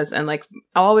he does, and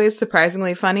always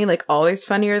surprisingly funny, always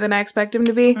funnier than I expect him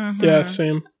to be. Yeah,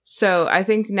 same. So I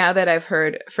think now that I've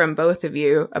heard from both of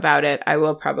you about it, I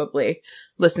will probably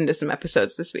listen to some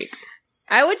episodes this week.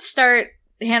 I would start,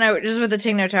 Hannah, just with the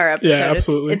Tignataro episode. Yeah,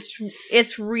 absolutely.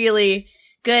 It's really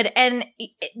good. And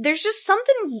there's just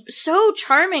something so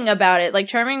charming about it.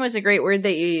 Charming was a great word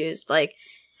that you used.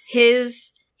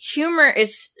 His humor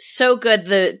is so good.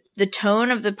 The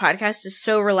tone of the podcast is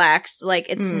so relaxed.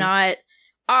 It's not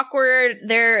awkward.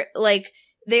 They're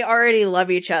they already love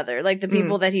each other. The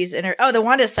people that he's the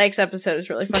Wanda Sykes episode is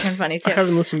really fucking funny too. I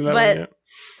haven't listened to that one yet.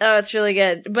 Oh, it's really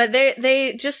good. But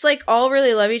they just all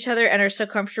really love each other and are so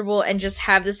comfortable and just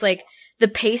have this the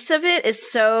pace of it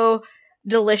is so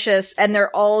delicious, and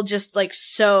they're all just like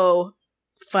so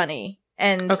funny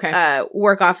and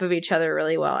work off of each other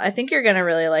really well. I think you're gonna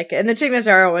really like it. And the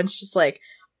Tignataro one's just like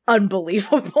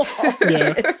unbelievable.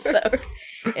 Yeah.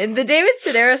 And the David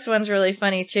Sedaris one's really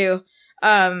funny too.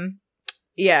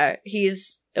 Yeah,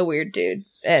 he's a weird dude,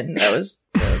 and that was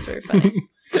very funny.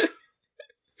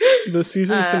 The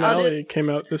season finale came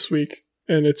out this week,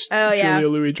 and it's Julia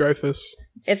Louis-Dreyfus.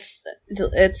 It's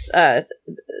delightful.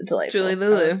 Julie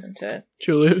Lulu. Listen to it.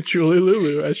 Julie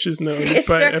Lulu, as she's known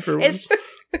by everyone. It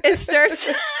starts.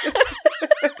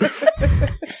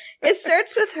 It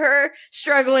starts with her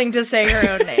struggling to say her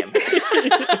own name.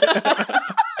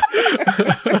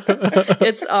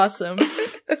 It's awesome.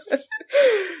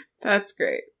 That's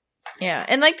great. Yeah,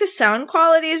 and like the sound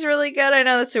quality is really good. I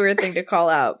know that's a weird thing to call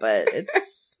out, but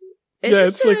it's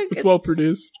well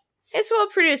produced. It's well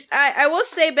produced. I will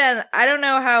say, Ben, I don't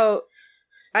know how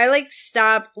I like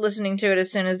stopped listening to it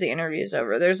as soon as the interview's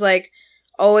over. There's like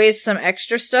always some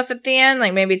extra stuff at the end,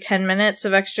 like maybe 10 minutes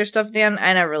of extra stuff at the end.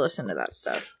 I never listen to that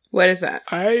stuff. What is that?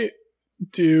 I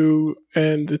do,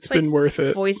 and it's been like worth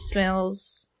it.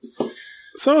 Voicemails.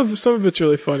 Some of it's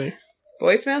really funny.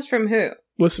 Voicemails from who?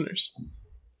 Listeners.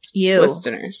 You.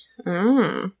 Listeners.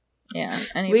 Mm. Yeah.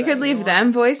 We could leave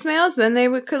them voicemails, then they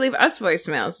could leave us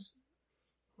voicemails.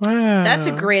 Wow. That's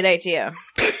a great idea.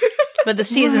 But the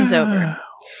season's over.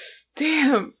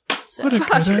 Damn. So what a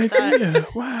good idea.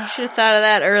 Wow. Should have thought of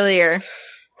that earlier.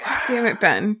 God damn it,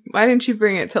 Ben. Why didn't you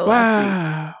bring it till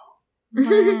last week?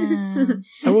 Wow.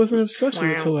 I wasn't obsessed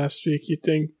with it till last week, you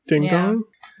ding dong.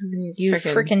 You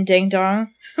freaking ding dong.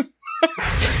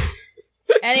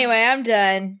 Anyway, I'm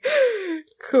done.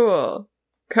 Cool.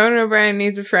 Conan O'Brien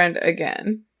needs a friend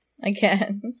again.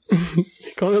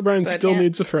 Conan O'Brien still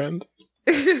needs a friend.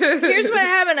 Here's what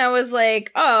happened. I was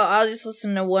like, oh, I'll just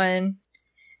listen to one.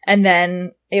 And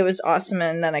then it was awesome,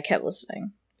 and then I kept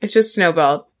listening. It's just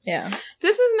snowballed. Yeah.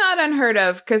 This is not unheard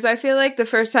of, because I feel like the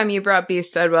first time you brought B.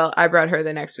 Studwell, I brought her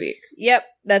the next week. Yep,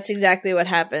 that's exactly what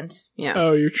happened. Yeah.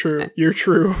 Oh, you're true. You're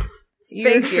true.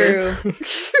 You're true.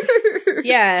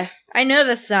 Yeah, I know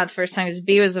that's not the first time, because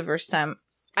B was the first time.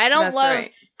 I don't love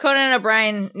Conan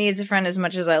O'Brien needs a friend as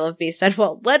much as I love B.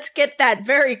 Studwell. Let's get that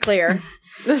very clear.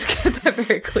 Let's get that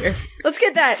very clear. Let's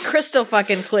get that crystal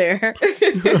fucking clear.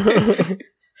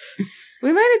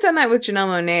 We might have done that with Janelle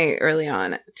Monáe early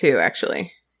on, too,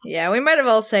 actually. Yeah, we might have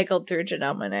all cycled through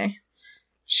Janelle Monáe.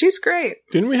 She's great.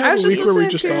 Didn't we have a week where we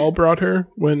just all brought her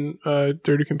when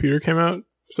Dirty Computer came out?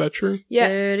 Is that true? Yeah.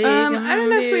 I don't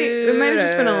know if it might have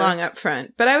just been along up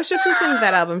front, but I was just listening to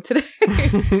that album today.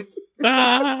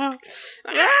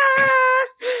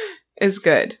 It's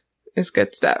good. It's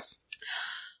good stuff.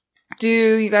 Do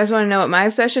you guys want to know what my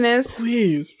obsession is?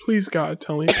 Please, God,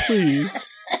 tell me, please.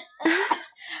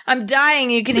 I'm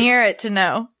dying. You can hear it to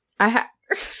know.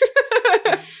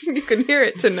 You can hear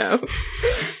it to know.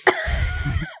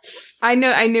 I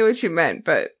knew what you meant,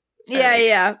 but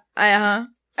yeah.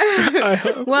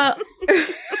 Well,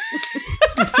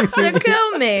 so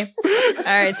kill me. All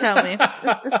right, tell me.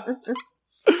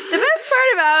 The best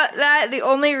part about that, the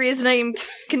only reason I'm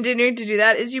continuing to do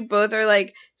that is you both are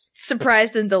like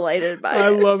surprised and delighted by it. I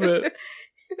love it.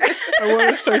 I want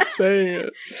to start saying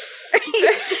it.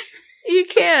 You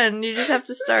can. You just have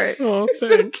to start. Oh,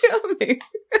 thanks. So kill me.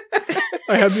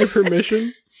 I have your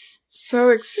permission.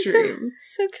 So extreme.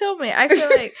 So kill me. I feel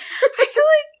like.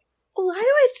 Why do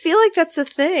I feel like that's a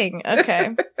thing?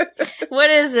 Okay. What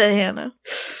is it, Hannah?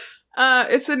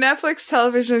 It's a Netflix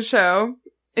television show.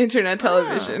 Internet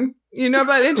television. You know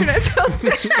about internet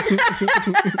television?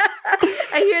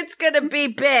 I hear it's gonna be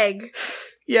big.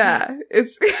 Yeah,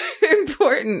 it's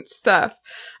important stuff.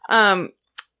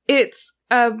 It's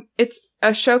a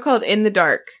show called In the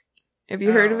Dark. Have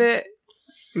you heard of it?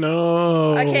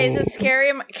 No. Okay, is it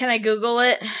scary? Can I Google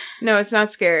it? No, it's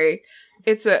not scary.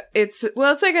 It's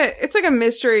like a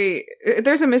mystery.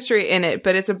 There's a mystery in it,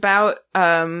 but it's about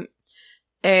a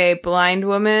blind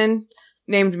woman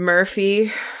named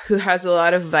Murphy who has a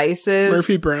lot of vices.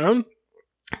 Murphy Brown?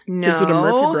 No. Is it a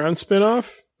Murphy Brown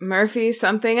spinoff? Murphy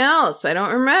something else. I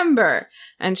don't remember.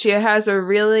 And she has a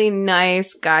really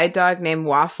nice guide dog named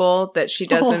Waffle that she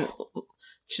doesn't... Oh.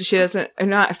 She doesn't...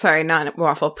 Not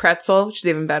Waffle. Pretzel, which is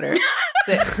even better.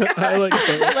 I like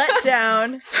that. Let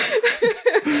down.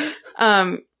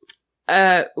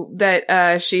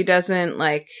 She doesn't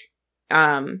like...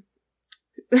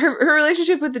 Her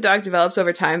relationship with the dog develops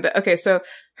over time. But okay, so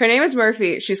her name is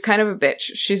Murphy. She's kind of a bitch.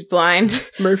 She's blind.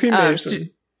 Murphy Mason.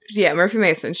 Murphy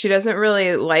Mason. She doesn't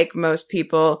really like most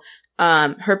people.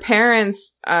 Her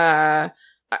parents own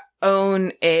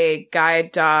a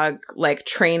guide dog like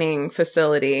training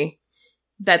facility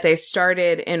that they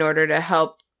started in order to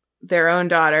help their own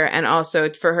daughter and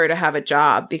also for her to have a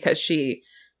job because she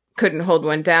couldn't hold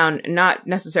one down, not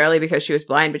necessarily because she was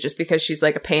blind, but just because she's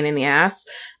like a pain in the ass.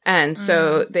 And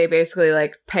so they basically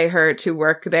like pay her to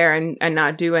work there and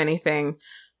not do anything.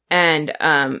 And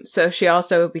so she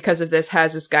also, because of this,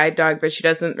 has this guide dog, but she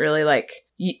doesn't really like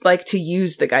to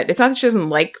use the guide. It's not that she doesn't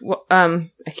like, I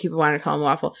keep wanting to call him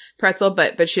Waffle Pretzel,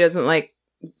 but she doesn't like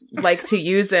to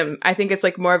use him. I think it's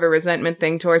like more of a resentment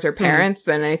thing towards her parents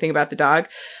than anything about the dog.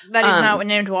 That he's not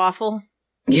named Waffle.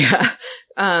 Yeah.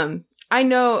 I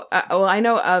know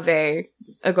of a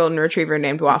golden retriever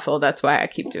named Waffle. That's why I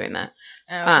keep doing that.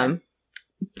 Oh, okay.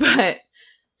 But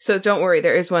so don't worry,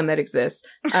 there is one that exists.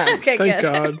 Okay, thank good.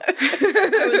 God.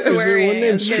 I was Is there worried. one I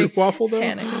named was getting Stroop Waffle though?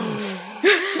 panicked.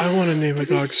 I want to name a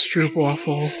dog Stroop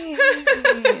Waffle.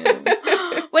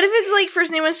 What if his like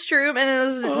first name was Stroop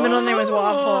and his middle name was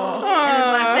Waffle and his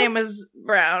last name was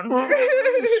Brown?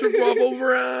 Stroop Waffle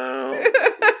Brown.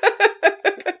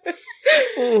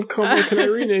 Oh, come on, can I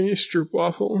rename you Stroop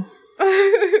Waffle?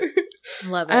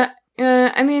 Love it.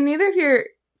 I mean, neither of your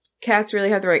cats really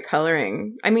have the right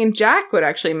coloring. I mean, Jack would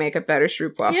actually make a better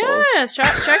Stroop Waffle. Yes,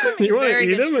 Jack would make You a want to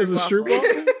very eat good him as a Stroop Waffle?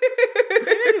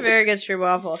 Make a very good Stroop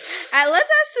Waffle.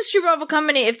 Let's ask the Stroop Waffle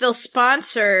company if they'll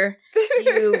sponsor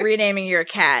you renaming your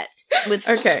cat with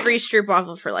free Stroop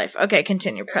Waffle for life. Okay,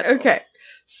 continue, Pretzel. Okay,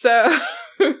 so,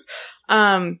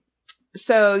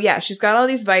 so yeah, she's got all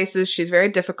these vices. She's very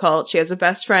difficult. She has a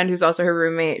best friend who's also her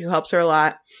roommate who helps her a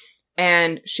lot.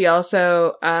 And she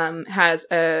also has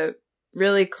a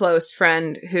really close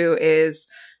friend who is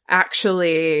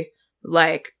actually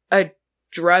like a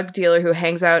drug dealer who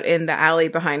hangs out in the alley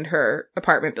behind her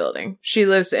apartment building. She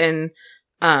lives in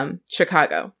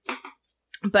Chicago.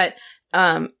 But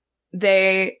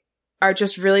they are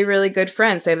just really, really good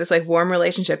friends. They have this like warm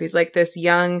relationship. He's like this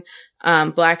young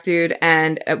black dude.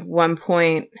 And at one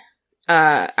point,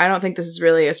 I don't think this is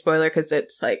really a spoiler because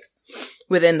it's like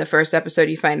within the first episode,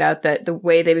 you find out that the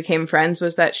way they became friends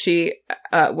was that she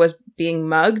was being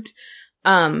mugged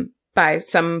by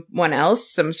someone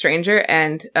else, some stranger.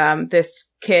 And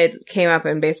this kid came up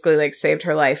and basically like saved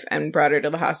her life and brought her to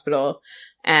the hospital.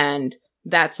 And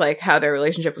that's like how their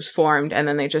relationship was formed. And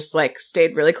then they just like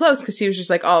stayed really close because he was just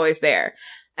like always there.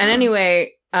 And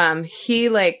anyway, he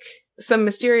like some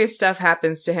mysterious stuff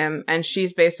happens to him and she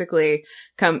basically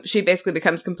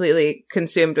becomes completely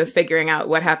consumed with figuring out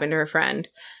what happened to her friend.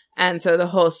 And so the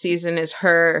whole season is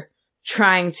her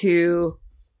trying to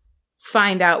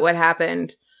find out what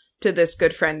happened to this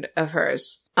good friend of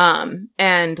hers.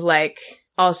 And like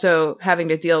also having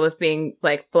to deal with being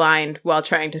like blind while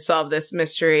trying to solve this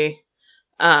mystery.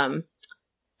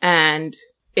 And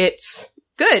it's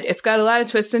good. It's got a lot of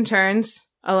twists and turns,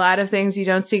 a lot of things you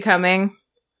don't see coming.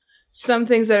 Some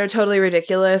things that are totally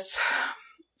ridiculous.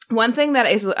 One thing that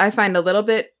I find a little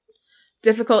bit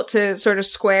difficult to sort of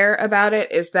square about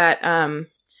it is that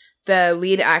the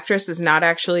lead actress is not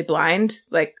actually blind,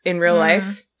 like in real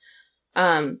life.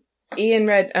 Ian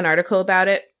read an article about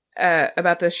it,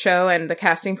 about the show and the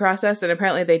casting process, and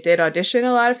apparently they did audition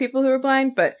a lot of people who were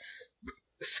blind, but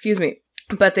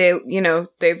they, you know,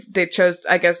 they chose,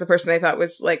 I guess, the person they thought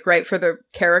was like right for the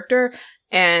character.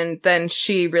 And then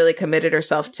she really committed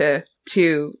herself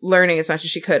to learning as much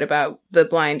as she could about the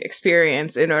blind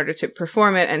experience in order to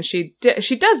perform it. And she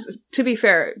does, to be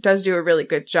fair, does do a really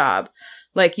good job.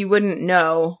 Like you wouldn't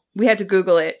know. We had to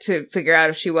Google it to figure out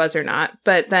if she was or not.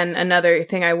 But then another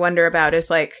thing I wonder about is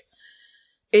like,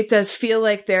 it does feel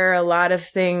like there are a lot of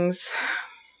things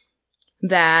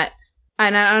that,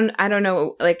 and I don't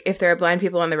know, like if there are blind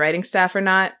people on the writing staff or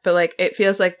not, but like it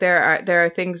feels like there are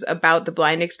things about the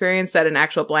blind experience that an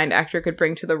actual blind actor could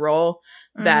bring to the role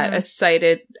that a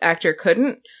sighted actor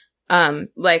couldn't.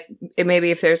 Like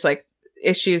maybe if there's like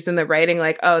issues in the writing,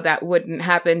 like, oh, that wouldn't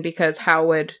happen because how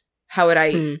would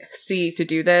I see to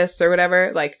do this or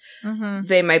whatever? Like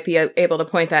they might be able to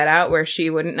point that out where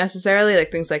she wouldn't necessarily,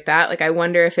 like things like that. Like I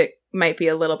wonder if it might be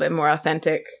a little bit more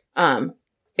authentic.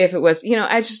 If it was, you know,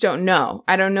 I just don't know.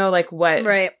 I don't know like what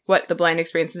the blind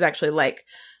experience is actually like.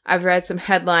 I've read some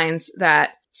headlines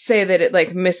that say that it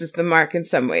like misses the mark in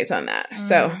some ways on that.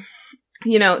 So,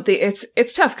 you know,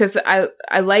 it's tough because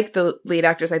I like the lead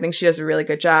actress. I think she does a really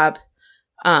good job.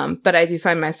 But I do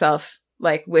find myself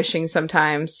like wishing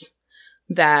sometimes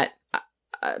that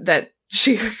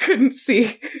she couldn't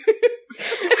see.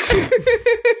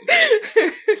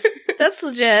 That's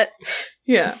legit.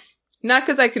 Yeah. Not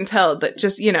because I can tell, but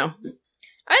just, you know.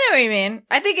 I know what you mean.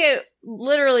 I think it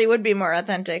literally would be more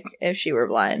authentic if she were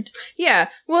blind. Yeah.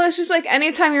 Well, it's just like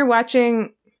anytime you're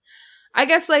watching, I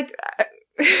guess like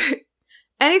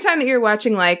anytime that you're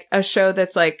watching like a show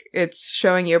that's like it's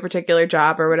showing you a particular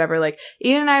job or whatever, like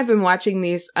Ian and I have been watching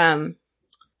these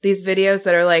videos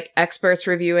that are like experts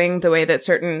reviewing the way that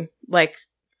certain like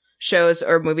shows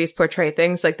or movies portray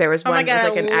things. Like there was one that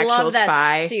was like an actual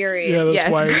spy series. Yeah, those Yeah,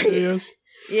 Wire it's great. videos.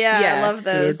 Yeah, I love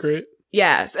those. They're great.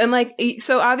 Yes. And like,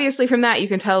 so obviously from that, you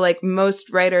can tell like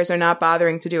most writers are not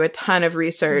bothering to do a ton of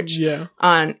research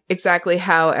on exactly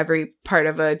how every part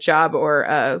of a job or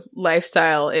a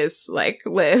lifestyle is like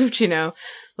lived, you know,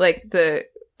 like did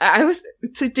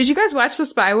you guys watch the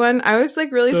spy one? I was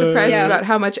like really surprised about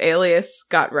how much Alias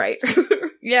got right.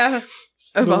 Yeah.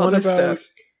 Of all this stuff.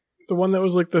 The one that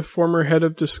was like the former head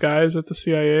of disguise at the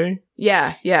CIA.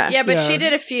 Yeah. Yeah, but she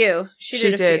did a few. She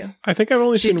did a few. I think I've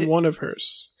only seen one of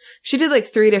hers. She did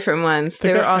like 3 different ones.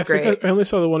 They were all great. I only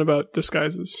saw the one about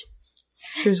disguises.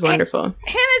 She was wonderful. Hannah,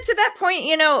 to that point,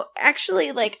 you know,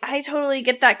 actually, like, I totally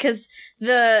get that because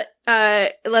the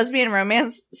lesbian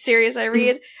romance series I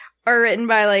read are written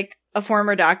by like a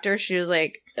former doctor. She was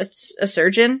like a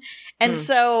surgeon. And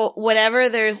so whenever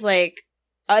there's like,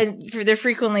 they're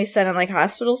frequently set in like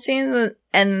hospital scenes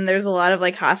and there's a lot of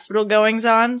like hospital goings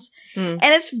ons. And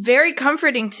it's very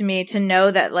comforting to me to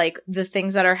know that like the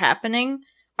things that are happening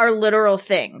are literal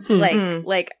things.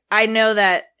 Like I know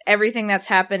that everything that's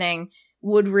happening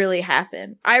would really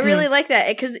happen. I really like that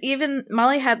because even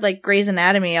Molly had like Grey's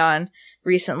Anatomy on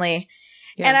recently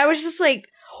and I was just like,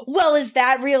 well, is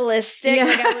that realistic?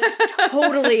 Like I was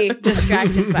totally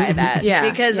distracted by that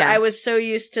because I was so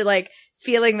used to like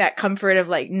feeling that comfort of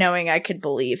like knowing I could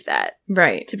believe that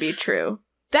to be true.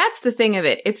 That's the thing of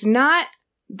it. It's not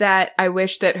that I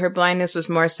wish that her blindness was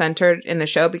more centered in the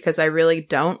show because I really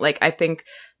don't. Like, I think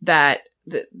that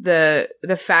the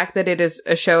fact that it is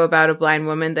a show about a blind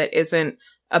woman that isn't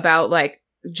about like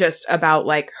just about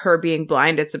like her being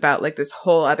blind, it's about like this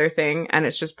whole other thing, and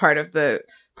it's just part of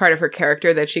her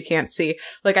character that she can't see.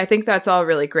 Like, I think that's all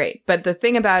really great. But the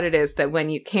thing about it is that when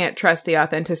you can't trust the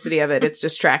authenticity of it, it's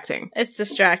distracting. It's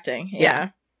distracting. Yeah.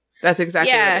 That's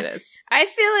exactly what it is. I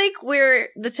feel like we're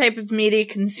the type of media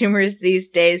consumers these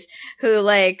days who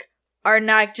like are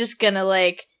not just gonna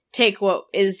like take what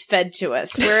is fed to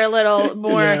us. We're a little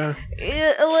more,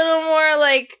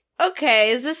 like,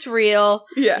 okay, is this real?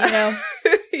 Yeah. You know?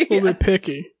 A little bit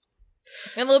picky.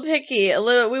 A little picky.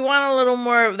 We want a little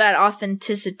more of that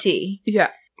authenticity. Yeah.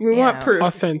 We want proof.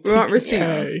 Authenticity. We want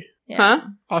receipts. Yeah. Huh?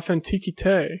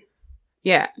 Authenticité.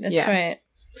 Yeah. That's right.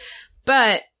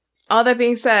 But all that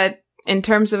being said, in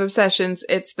terms of obsessions,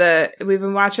 we've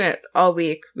been watching it all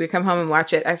week. We come home and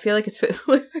watch it. I feel like it's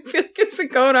been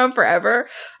going on forever.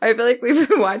 I feel like we've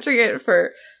been watching it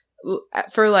for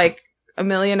like a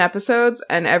million episodes,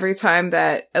 and every time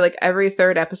that like every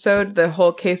third episode, the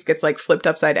whole case gets like flipped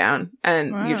upside down,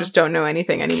 and you just don't know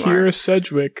anything anymore. Kira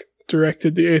Sedgwick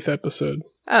directed the 8th episode.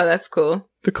 Oh, that's cool.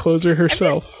 The closer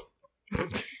herself. I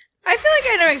feel like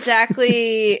I know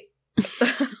exactly.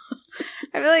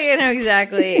 I feel like I know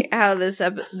exactly how this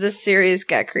series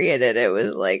got created. It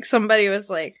was like somebody was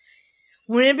like,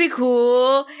 "Wouldn't it be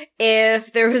cool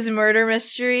if there was a murder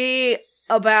mystery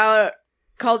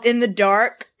called In the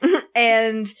Dark,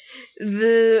 and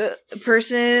the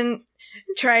person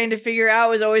trying to figure out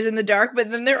was always in the dark,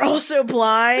 but then they're also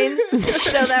blind,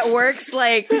 so that works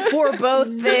like for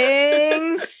both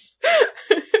things."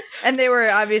 And they were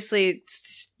obviously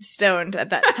stoned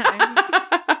at that time.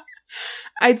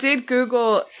 I did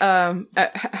Google,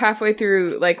 halfway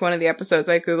through, like, one of the episodes,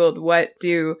 I Googled, what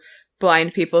do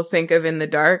blind people think of In the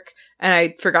Dark? And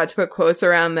I forgot to put quotes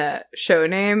around the show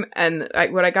name. And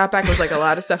what I got back was, like, a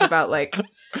lot of stuff about, like,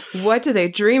 what do they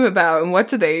dream about? And what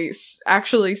do they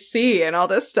actually see? And all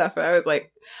this stuff. And I was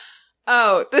like,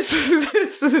 oh, this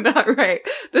is not right.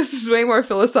 This is way more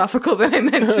philosophical than I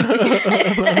meant to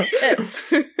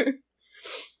be.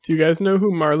 Do you guys know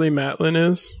who Marlee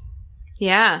Matlin is?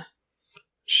 Yeah.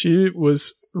 She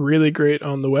was really great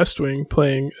on The West Wing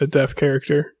playing a deaf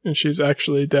character, and she's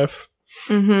actually deaf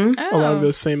along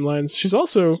those same lines. She's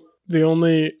also the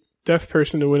only deaf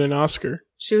person to win an Oscar.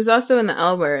 She was also in The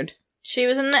L Word. She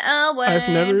was in The L Word. I've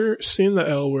never seen The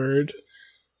L Word,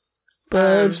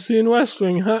 but I've seen West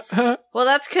Wing. Ha, ha. Well,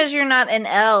 that's because you're not an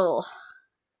L.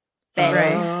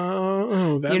 Right.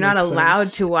 You're not allowed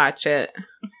to watch it.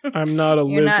 I'm not a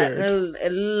lizard.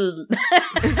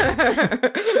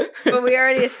 But we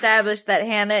already established that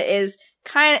Hannah is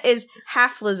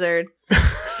half lizard.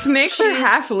 Snakes are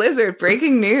half lizard.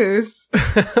 Breaking news.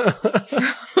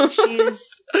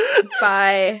 She's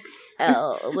bi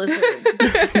lizard.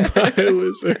 Bi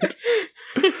lizard.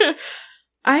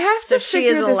 I have to. So she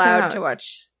is allowed out. to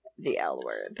watch The L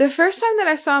Word. The first time that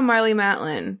I saw Marlee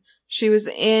Matlin, she was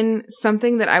in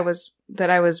something that I was that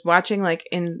I was watching like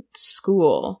in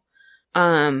school.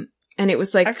 And it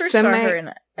was like I first saw her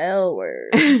in L Word.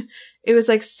 It was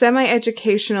like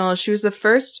semi-educational. She was the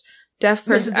first deaf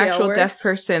person, actual L-word? deaf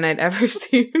person I'd ever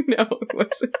seen. No, it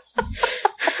wasn't.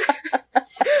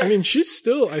 I mean, she's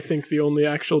still, I think, the only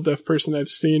actual deaf person I've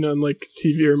seen on, like,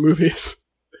 TV or movies,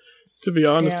 to be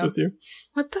honest with you.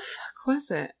 What the fuck was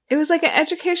it? It was like an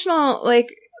educational, like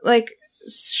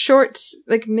short,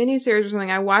 like miniseries or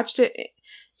something. I watched it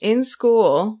in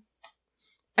school.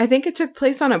 I think it took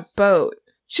place on a boat.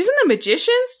 She's in The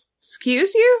Magicians?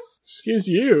 Excuse you? Excuse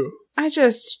you. I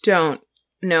just don't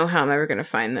know how I'm ever going to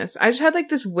find this. I just had like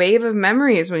this wave of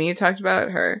memories when you talked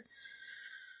about her.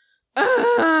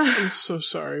 I'm so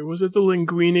sorry. Was it the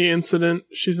Linguini incident?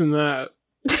 She's in that.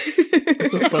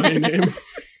 It's a funny name.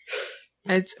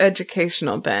 It's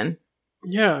educational, Ben.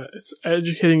 Yeah, it's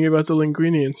educating you about the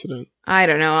Linguini incident. I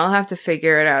don't know. I'll have to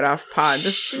figure it out off pod. This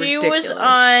is She ridiculous. was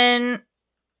on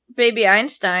Baby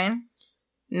Einstein.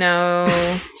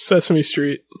 No. Sesame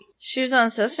Street. She was on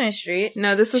Sesame Street.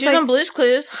 No, this was She was like on Blue's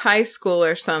Clues. high school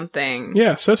or something.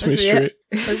 Yeah, Sesame Street.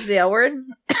 Was the L Word?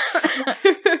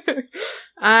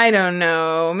 I don't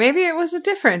know. Maybe it was a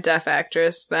different deaf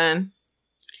actress then.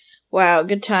 Wow,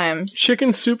 good times.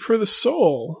 Chicken Soup for the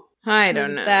Soul. I Was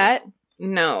don't know. that?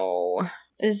 No.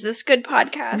 Is this good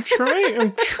podcast?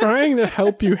 I'm trying to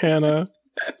help you, Hannah.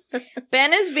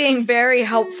 Ben is being very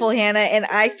helpful, Hannah, and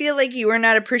I feel like you are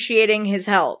not appreciating his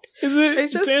help. Is I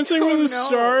it just Dancing with don't the know.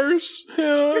 Stars,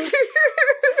 Hannah?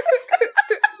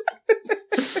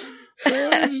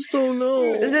 I just don't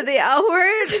know. Is it the L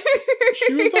Word?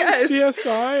 She was Yes. on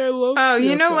CSI. I love Oh, CSI.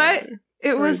 you know what?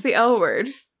 It was Right. the L Word.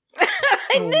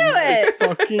 I knew my it.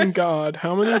 Fucking God.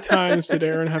 How many times did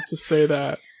Erin have to say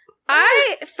that?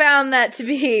 I found that to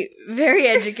be very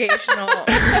educational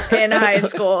in high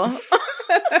school.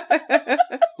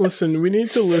 Listen, we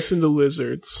need to listen to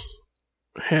lizards.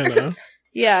 Hannah.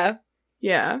 Yeah.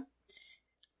 Yeah.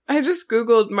 I just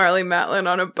Googled Marley Matlin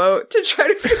on a boat to try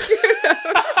to figure it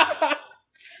out.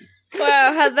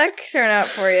 Wow, how'd that turn out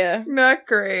for you? Not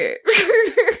great.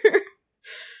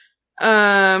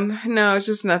 No, it's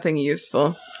just nothing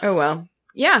useful. Oh well.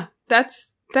 Yeah, that's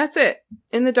it.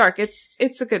 In the Dark.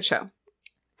 It's a good show.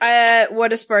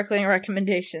 What a sparkling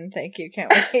recommendation. Thank you.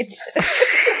 Can't wait.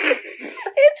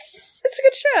 It's a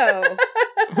good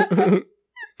show.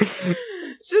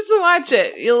 Just watch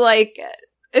it. You'll like it.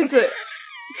 It's a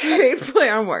great play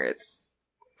on words.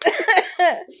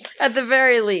 At the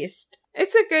very least.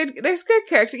 There's good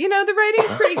character. You know, the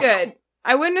writing's pretty good.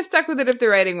 I wouldn't have stuck with it if the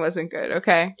writing wasn't good,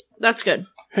 okay? That's good.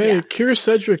 Hey, Yeah. Kira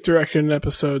Sedgwick directed an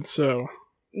episode, so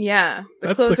Yeah.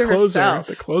 that's the closer. herself.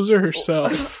 The closer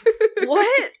herself.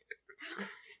 What?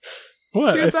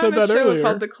 What? She I was said on a that show earlier.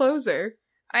 called The Closer.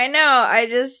 I know. I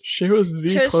just She was the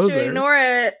chose closer. to ignore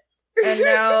it, and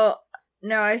now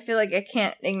I feel like I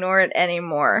can't ignore it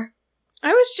anymore.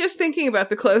 I was just thinking about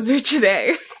The Closer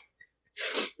today.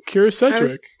 Kira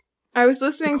Sedgwick. I was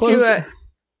listening to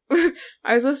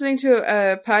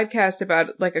a podcast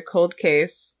about like a cold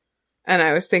case, and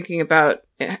I was thinking about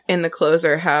in The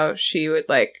Closer how she would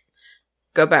like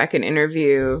go back and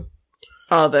interview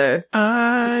all the.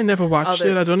 I never watched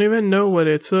it. I don't even know what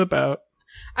it's about.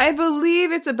 I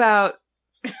believe it's about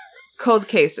cold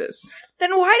cases.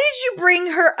 Then why did you bring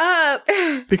her up?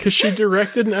 Because she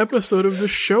directed an episode of the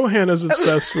show Hannah's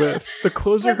obsessed with. The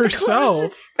closer But The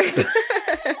herself.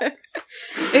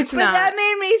 It's But not. that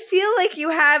made me feel like you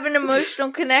have an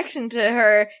emotional connection to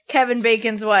her, Kevin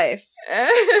Bacon's wife.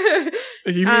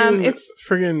 You mean it's-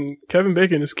 friggin' Kevin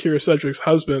Bacon is Kira Sedgwick's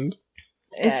husband.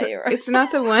 Yeah, you're right. It's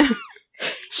not the one.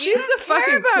 She's the care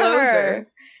fucking about closer. her.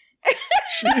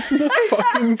 She's the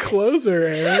fucking closer,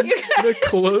 Erin. You The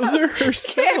closer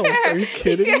herself. Are you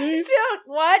kidding You me? don't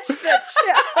watch that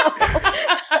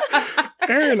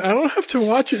show. Erin, I don't have to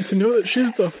watch it to know that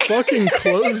she's the fucking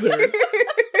closer.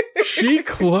 She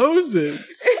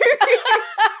closes.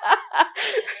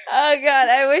 Oh god,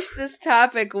 I wish this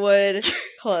topic would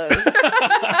close.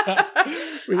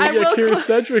 We need I to will get Kira clo-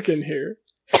 Sedgwick in here.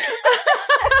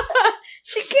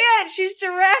 She can't, she's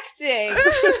directing.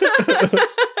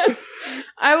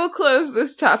 I will close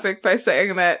this topic by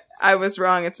saying that I was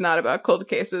wrong. It's not about cold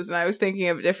cases, and I was thinking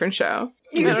of a different show.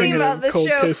 You You're can think thinking about of the Cold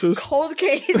show Cases. Cold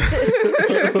Cases.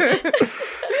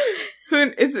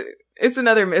 It's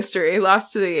another mystery,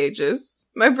 lost to the ages.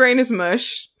 My brain is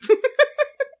mush.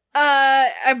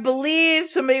 I believe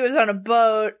somebody was on a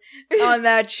boat on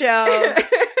that show.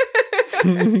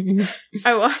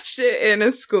 I watched it in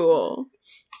a school.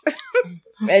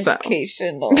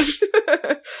 Educational.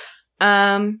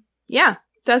 Yeah,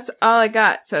 that's all I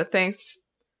got. So thanks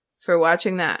for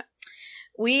watching that.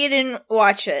 We didn't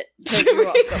watch it. So you're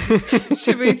welcome.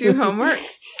 Should we do homework?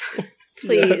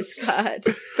 Please, God.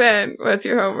 Ben, what's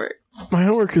your homework? My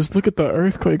homework is look at the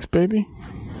earthquakes, baby.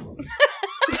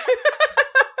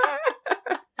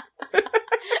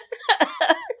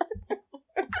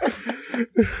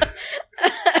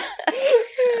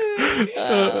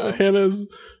 Hannah's,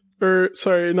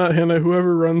 not Hannah,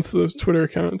 whoever runs the Twitter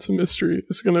account, it's a mystery,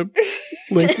 is gonna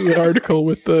link the article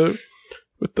with the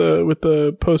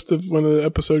post of when the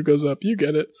episode goes up. You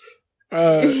get it.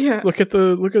 Yeah. Look at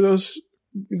those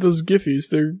giffies.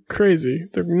 They're crazy.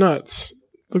 They're nuts.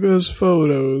 Look at those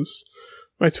photos.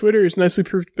 My Twitter is nicely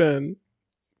proofed Ben.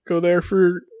 Go there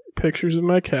for pictures of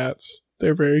my cats.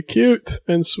 They're very cute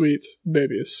and sweet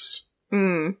babies.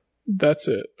 That's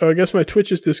it. Oh, I guess my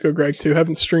Twitch is Disco Greg too.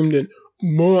 Haven't streamed in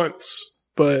months,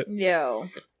 but Yo,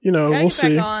 we'll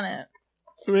see. Back on it.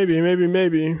 Maybe.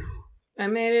 I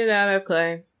made it out of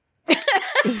clay.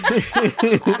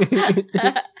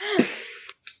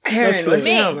 Erin, what's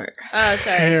your homework? Oh,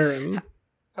 sorry. Erin.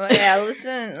 Oh, yeah,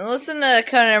 listen to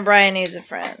Conan O'Brien Needs a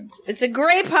Friend. It's a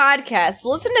great podcast.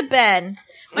 Listen to Ben.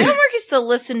 My homework is to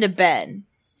listen to Ben.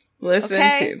 Listen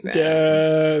to Ben.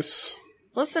 Yes.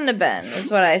 Listen to Ben, is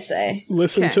what I say.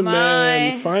 Listen to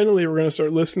men. Finally, we're going to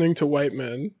start listening to white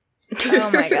men.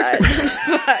 Oh my god.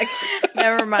 Fuck.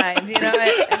 Never mind. You know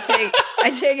what? I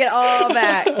take it all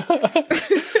back.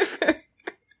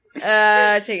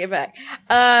 I take it back.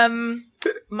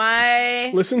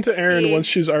 Listen to Erin once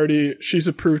she's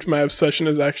approved my obsession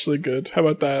is actually good. How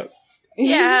about that?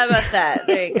 Yeah, how about that?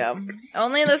 There you go.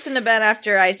 Only listen to Ben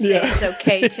after I say it's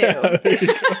okay too. Yeah,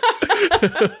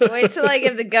 wait till I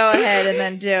give the go ahead and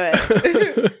then do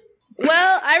it.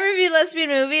 Well, I review lesbian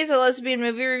movies at Lesbian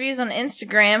Movie Reviews on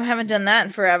Instagram. Haven't done that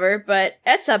in forever, but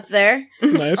it's up there.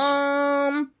 Nice.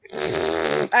 I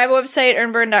have a website,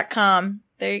 earnburn.com.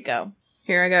 There you go.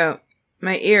 Here I go.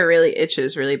 My ear really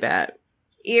itches really bad.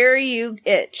 Ear you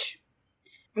itch.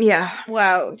 Yeah.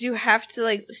 Wow. Do you have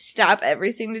to, stop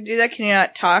everything to do that? Can you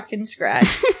not talk and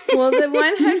scratch? Well, the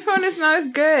one headphone is not as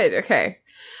good. Okay.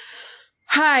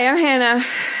 Hi, I'm Hannah.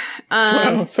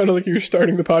 Wow, sounded like you were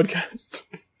starting the podcast.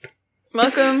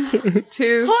 Welcome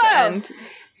to the end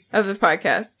of the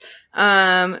podcast.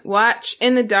 Watch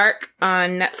In the Dark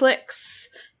on Netflix.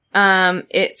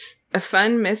 It's a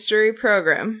fun mystery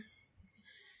program.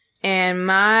 And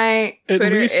my Twitter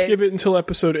at least give it until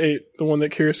episode 8, the one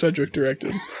that Kira Sedgwick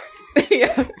directed.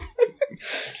 Yeah.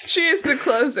 She is the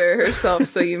closer herself,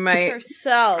 so you might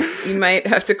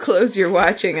have to close your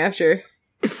watching after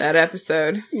that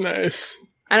episode. Nice.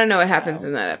 I don't know what happens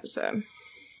in that episode.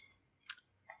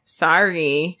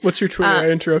 Sorry. What's your Twitter?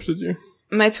 I interrupted you.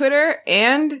 My Twitter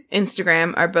and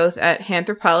Instagram are both at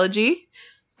Hanthropology.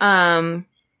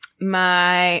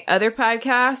 My other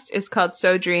podcast is called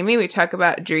So Dreamy. We talk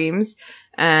about dreams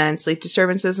and sleep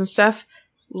disturbances and stuff.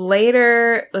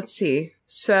 Later, let's see.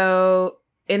 So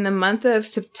in the month of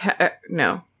September,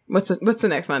 no, what's the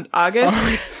next month?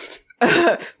 August.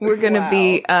 We're gonna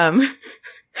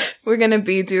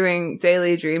be doing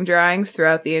daily dream drawings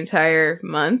throughout the entire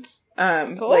month.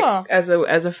 Cool. As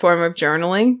a form of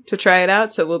journaling to try it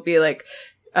out. So we'll be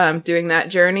doing that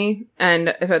journey.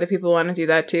 And if other people want to do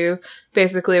that too,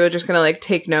 basically we're just going to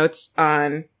take notes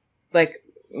on,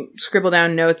 scribble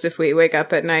down notes if we wake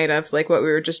up at night of what we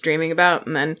were just dreaming about,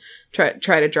 and then try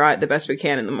to draw it the best we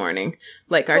can in the morning.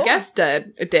 Like our guest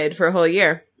did for a whole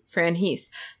year, Fran Heath.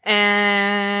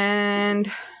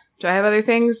 And do I have other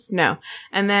things? No.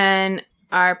 And then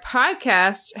our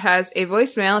podcast has a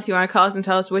voicemail. If you want to call us and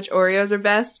tell us which Oreos are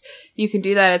best, you can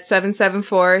do that at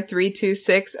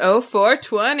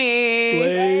 774-326-0420.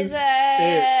 Blaze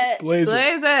it. Blaze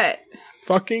it.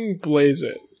 Fucking blaze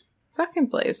it. Fucking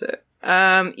blaze it.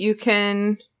 You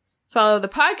can follow the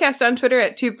podcast on Twitter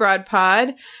at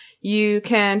WayTooBroadPod. You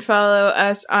can follow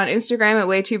us on Instagram at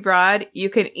WayTooBroad. You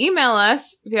can email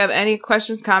us if you have any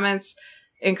questions, comments,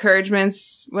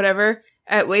 encouragements, whatever,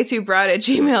 at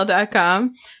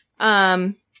waytooBroad@gmail.com.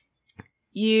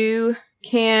 You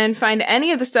can find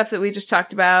any of the stuff that we just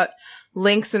talked about,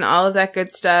 links and all of that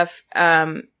good stuff, at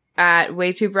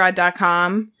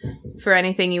WayTooBroad.com for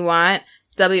anything you want.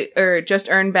 Or just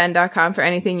earnben.com for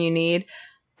anything you need.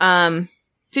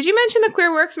 Did you mention the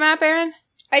Queer Works map, Erin?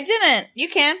 I didn't. You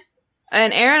can.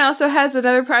 And Erin also has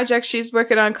another project she's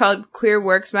working on called Queer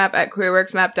Works Map at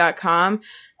queerworksmap.com.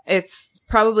 It's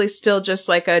probably still just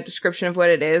a description of what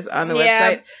it is on the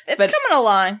website. It's coming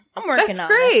along. I'm working on it. That's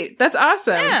great. That's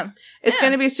awesome. Yeah. It's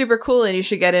going to be super cool, and you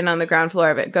should get in on the ground floor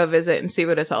of it. Go visit and see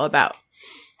what it's all about.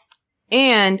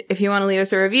 And if you want to leave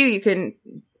us a review, you can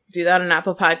do that on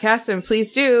Apple Podcasts, and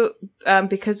please do,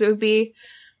 because it would be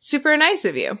super nice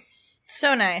of you.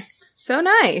 So nice. So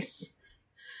nice.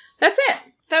 That's it.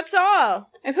 That's all.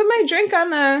 I put my drink on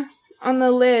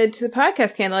the lid to the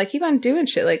podcast candle. I keep on doing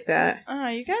shit like that. Oh,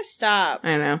 you gotta stop.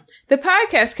 I know. The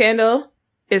podcast candle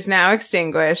is now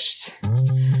extinguished.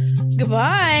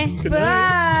 Goodbye. Good night.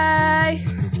 Bye.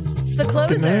 It's the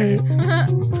closer. Good night.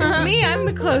 It's me. I'm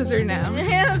the closer now.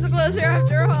 Hannah's the closer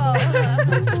after all.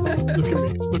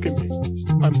 Look at me.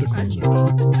 I'm the closer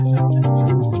now.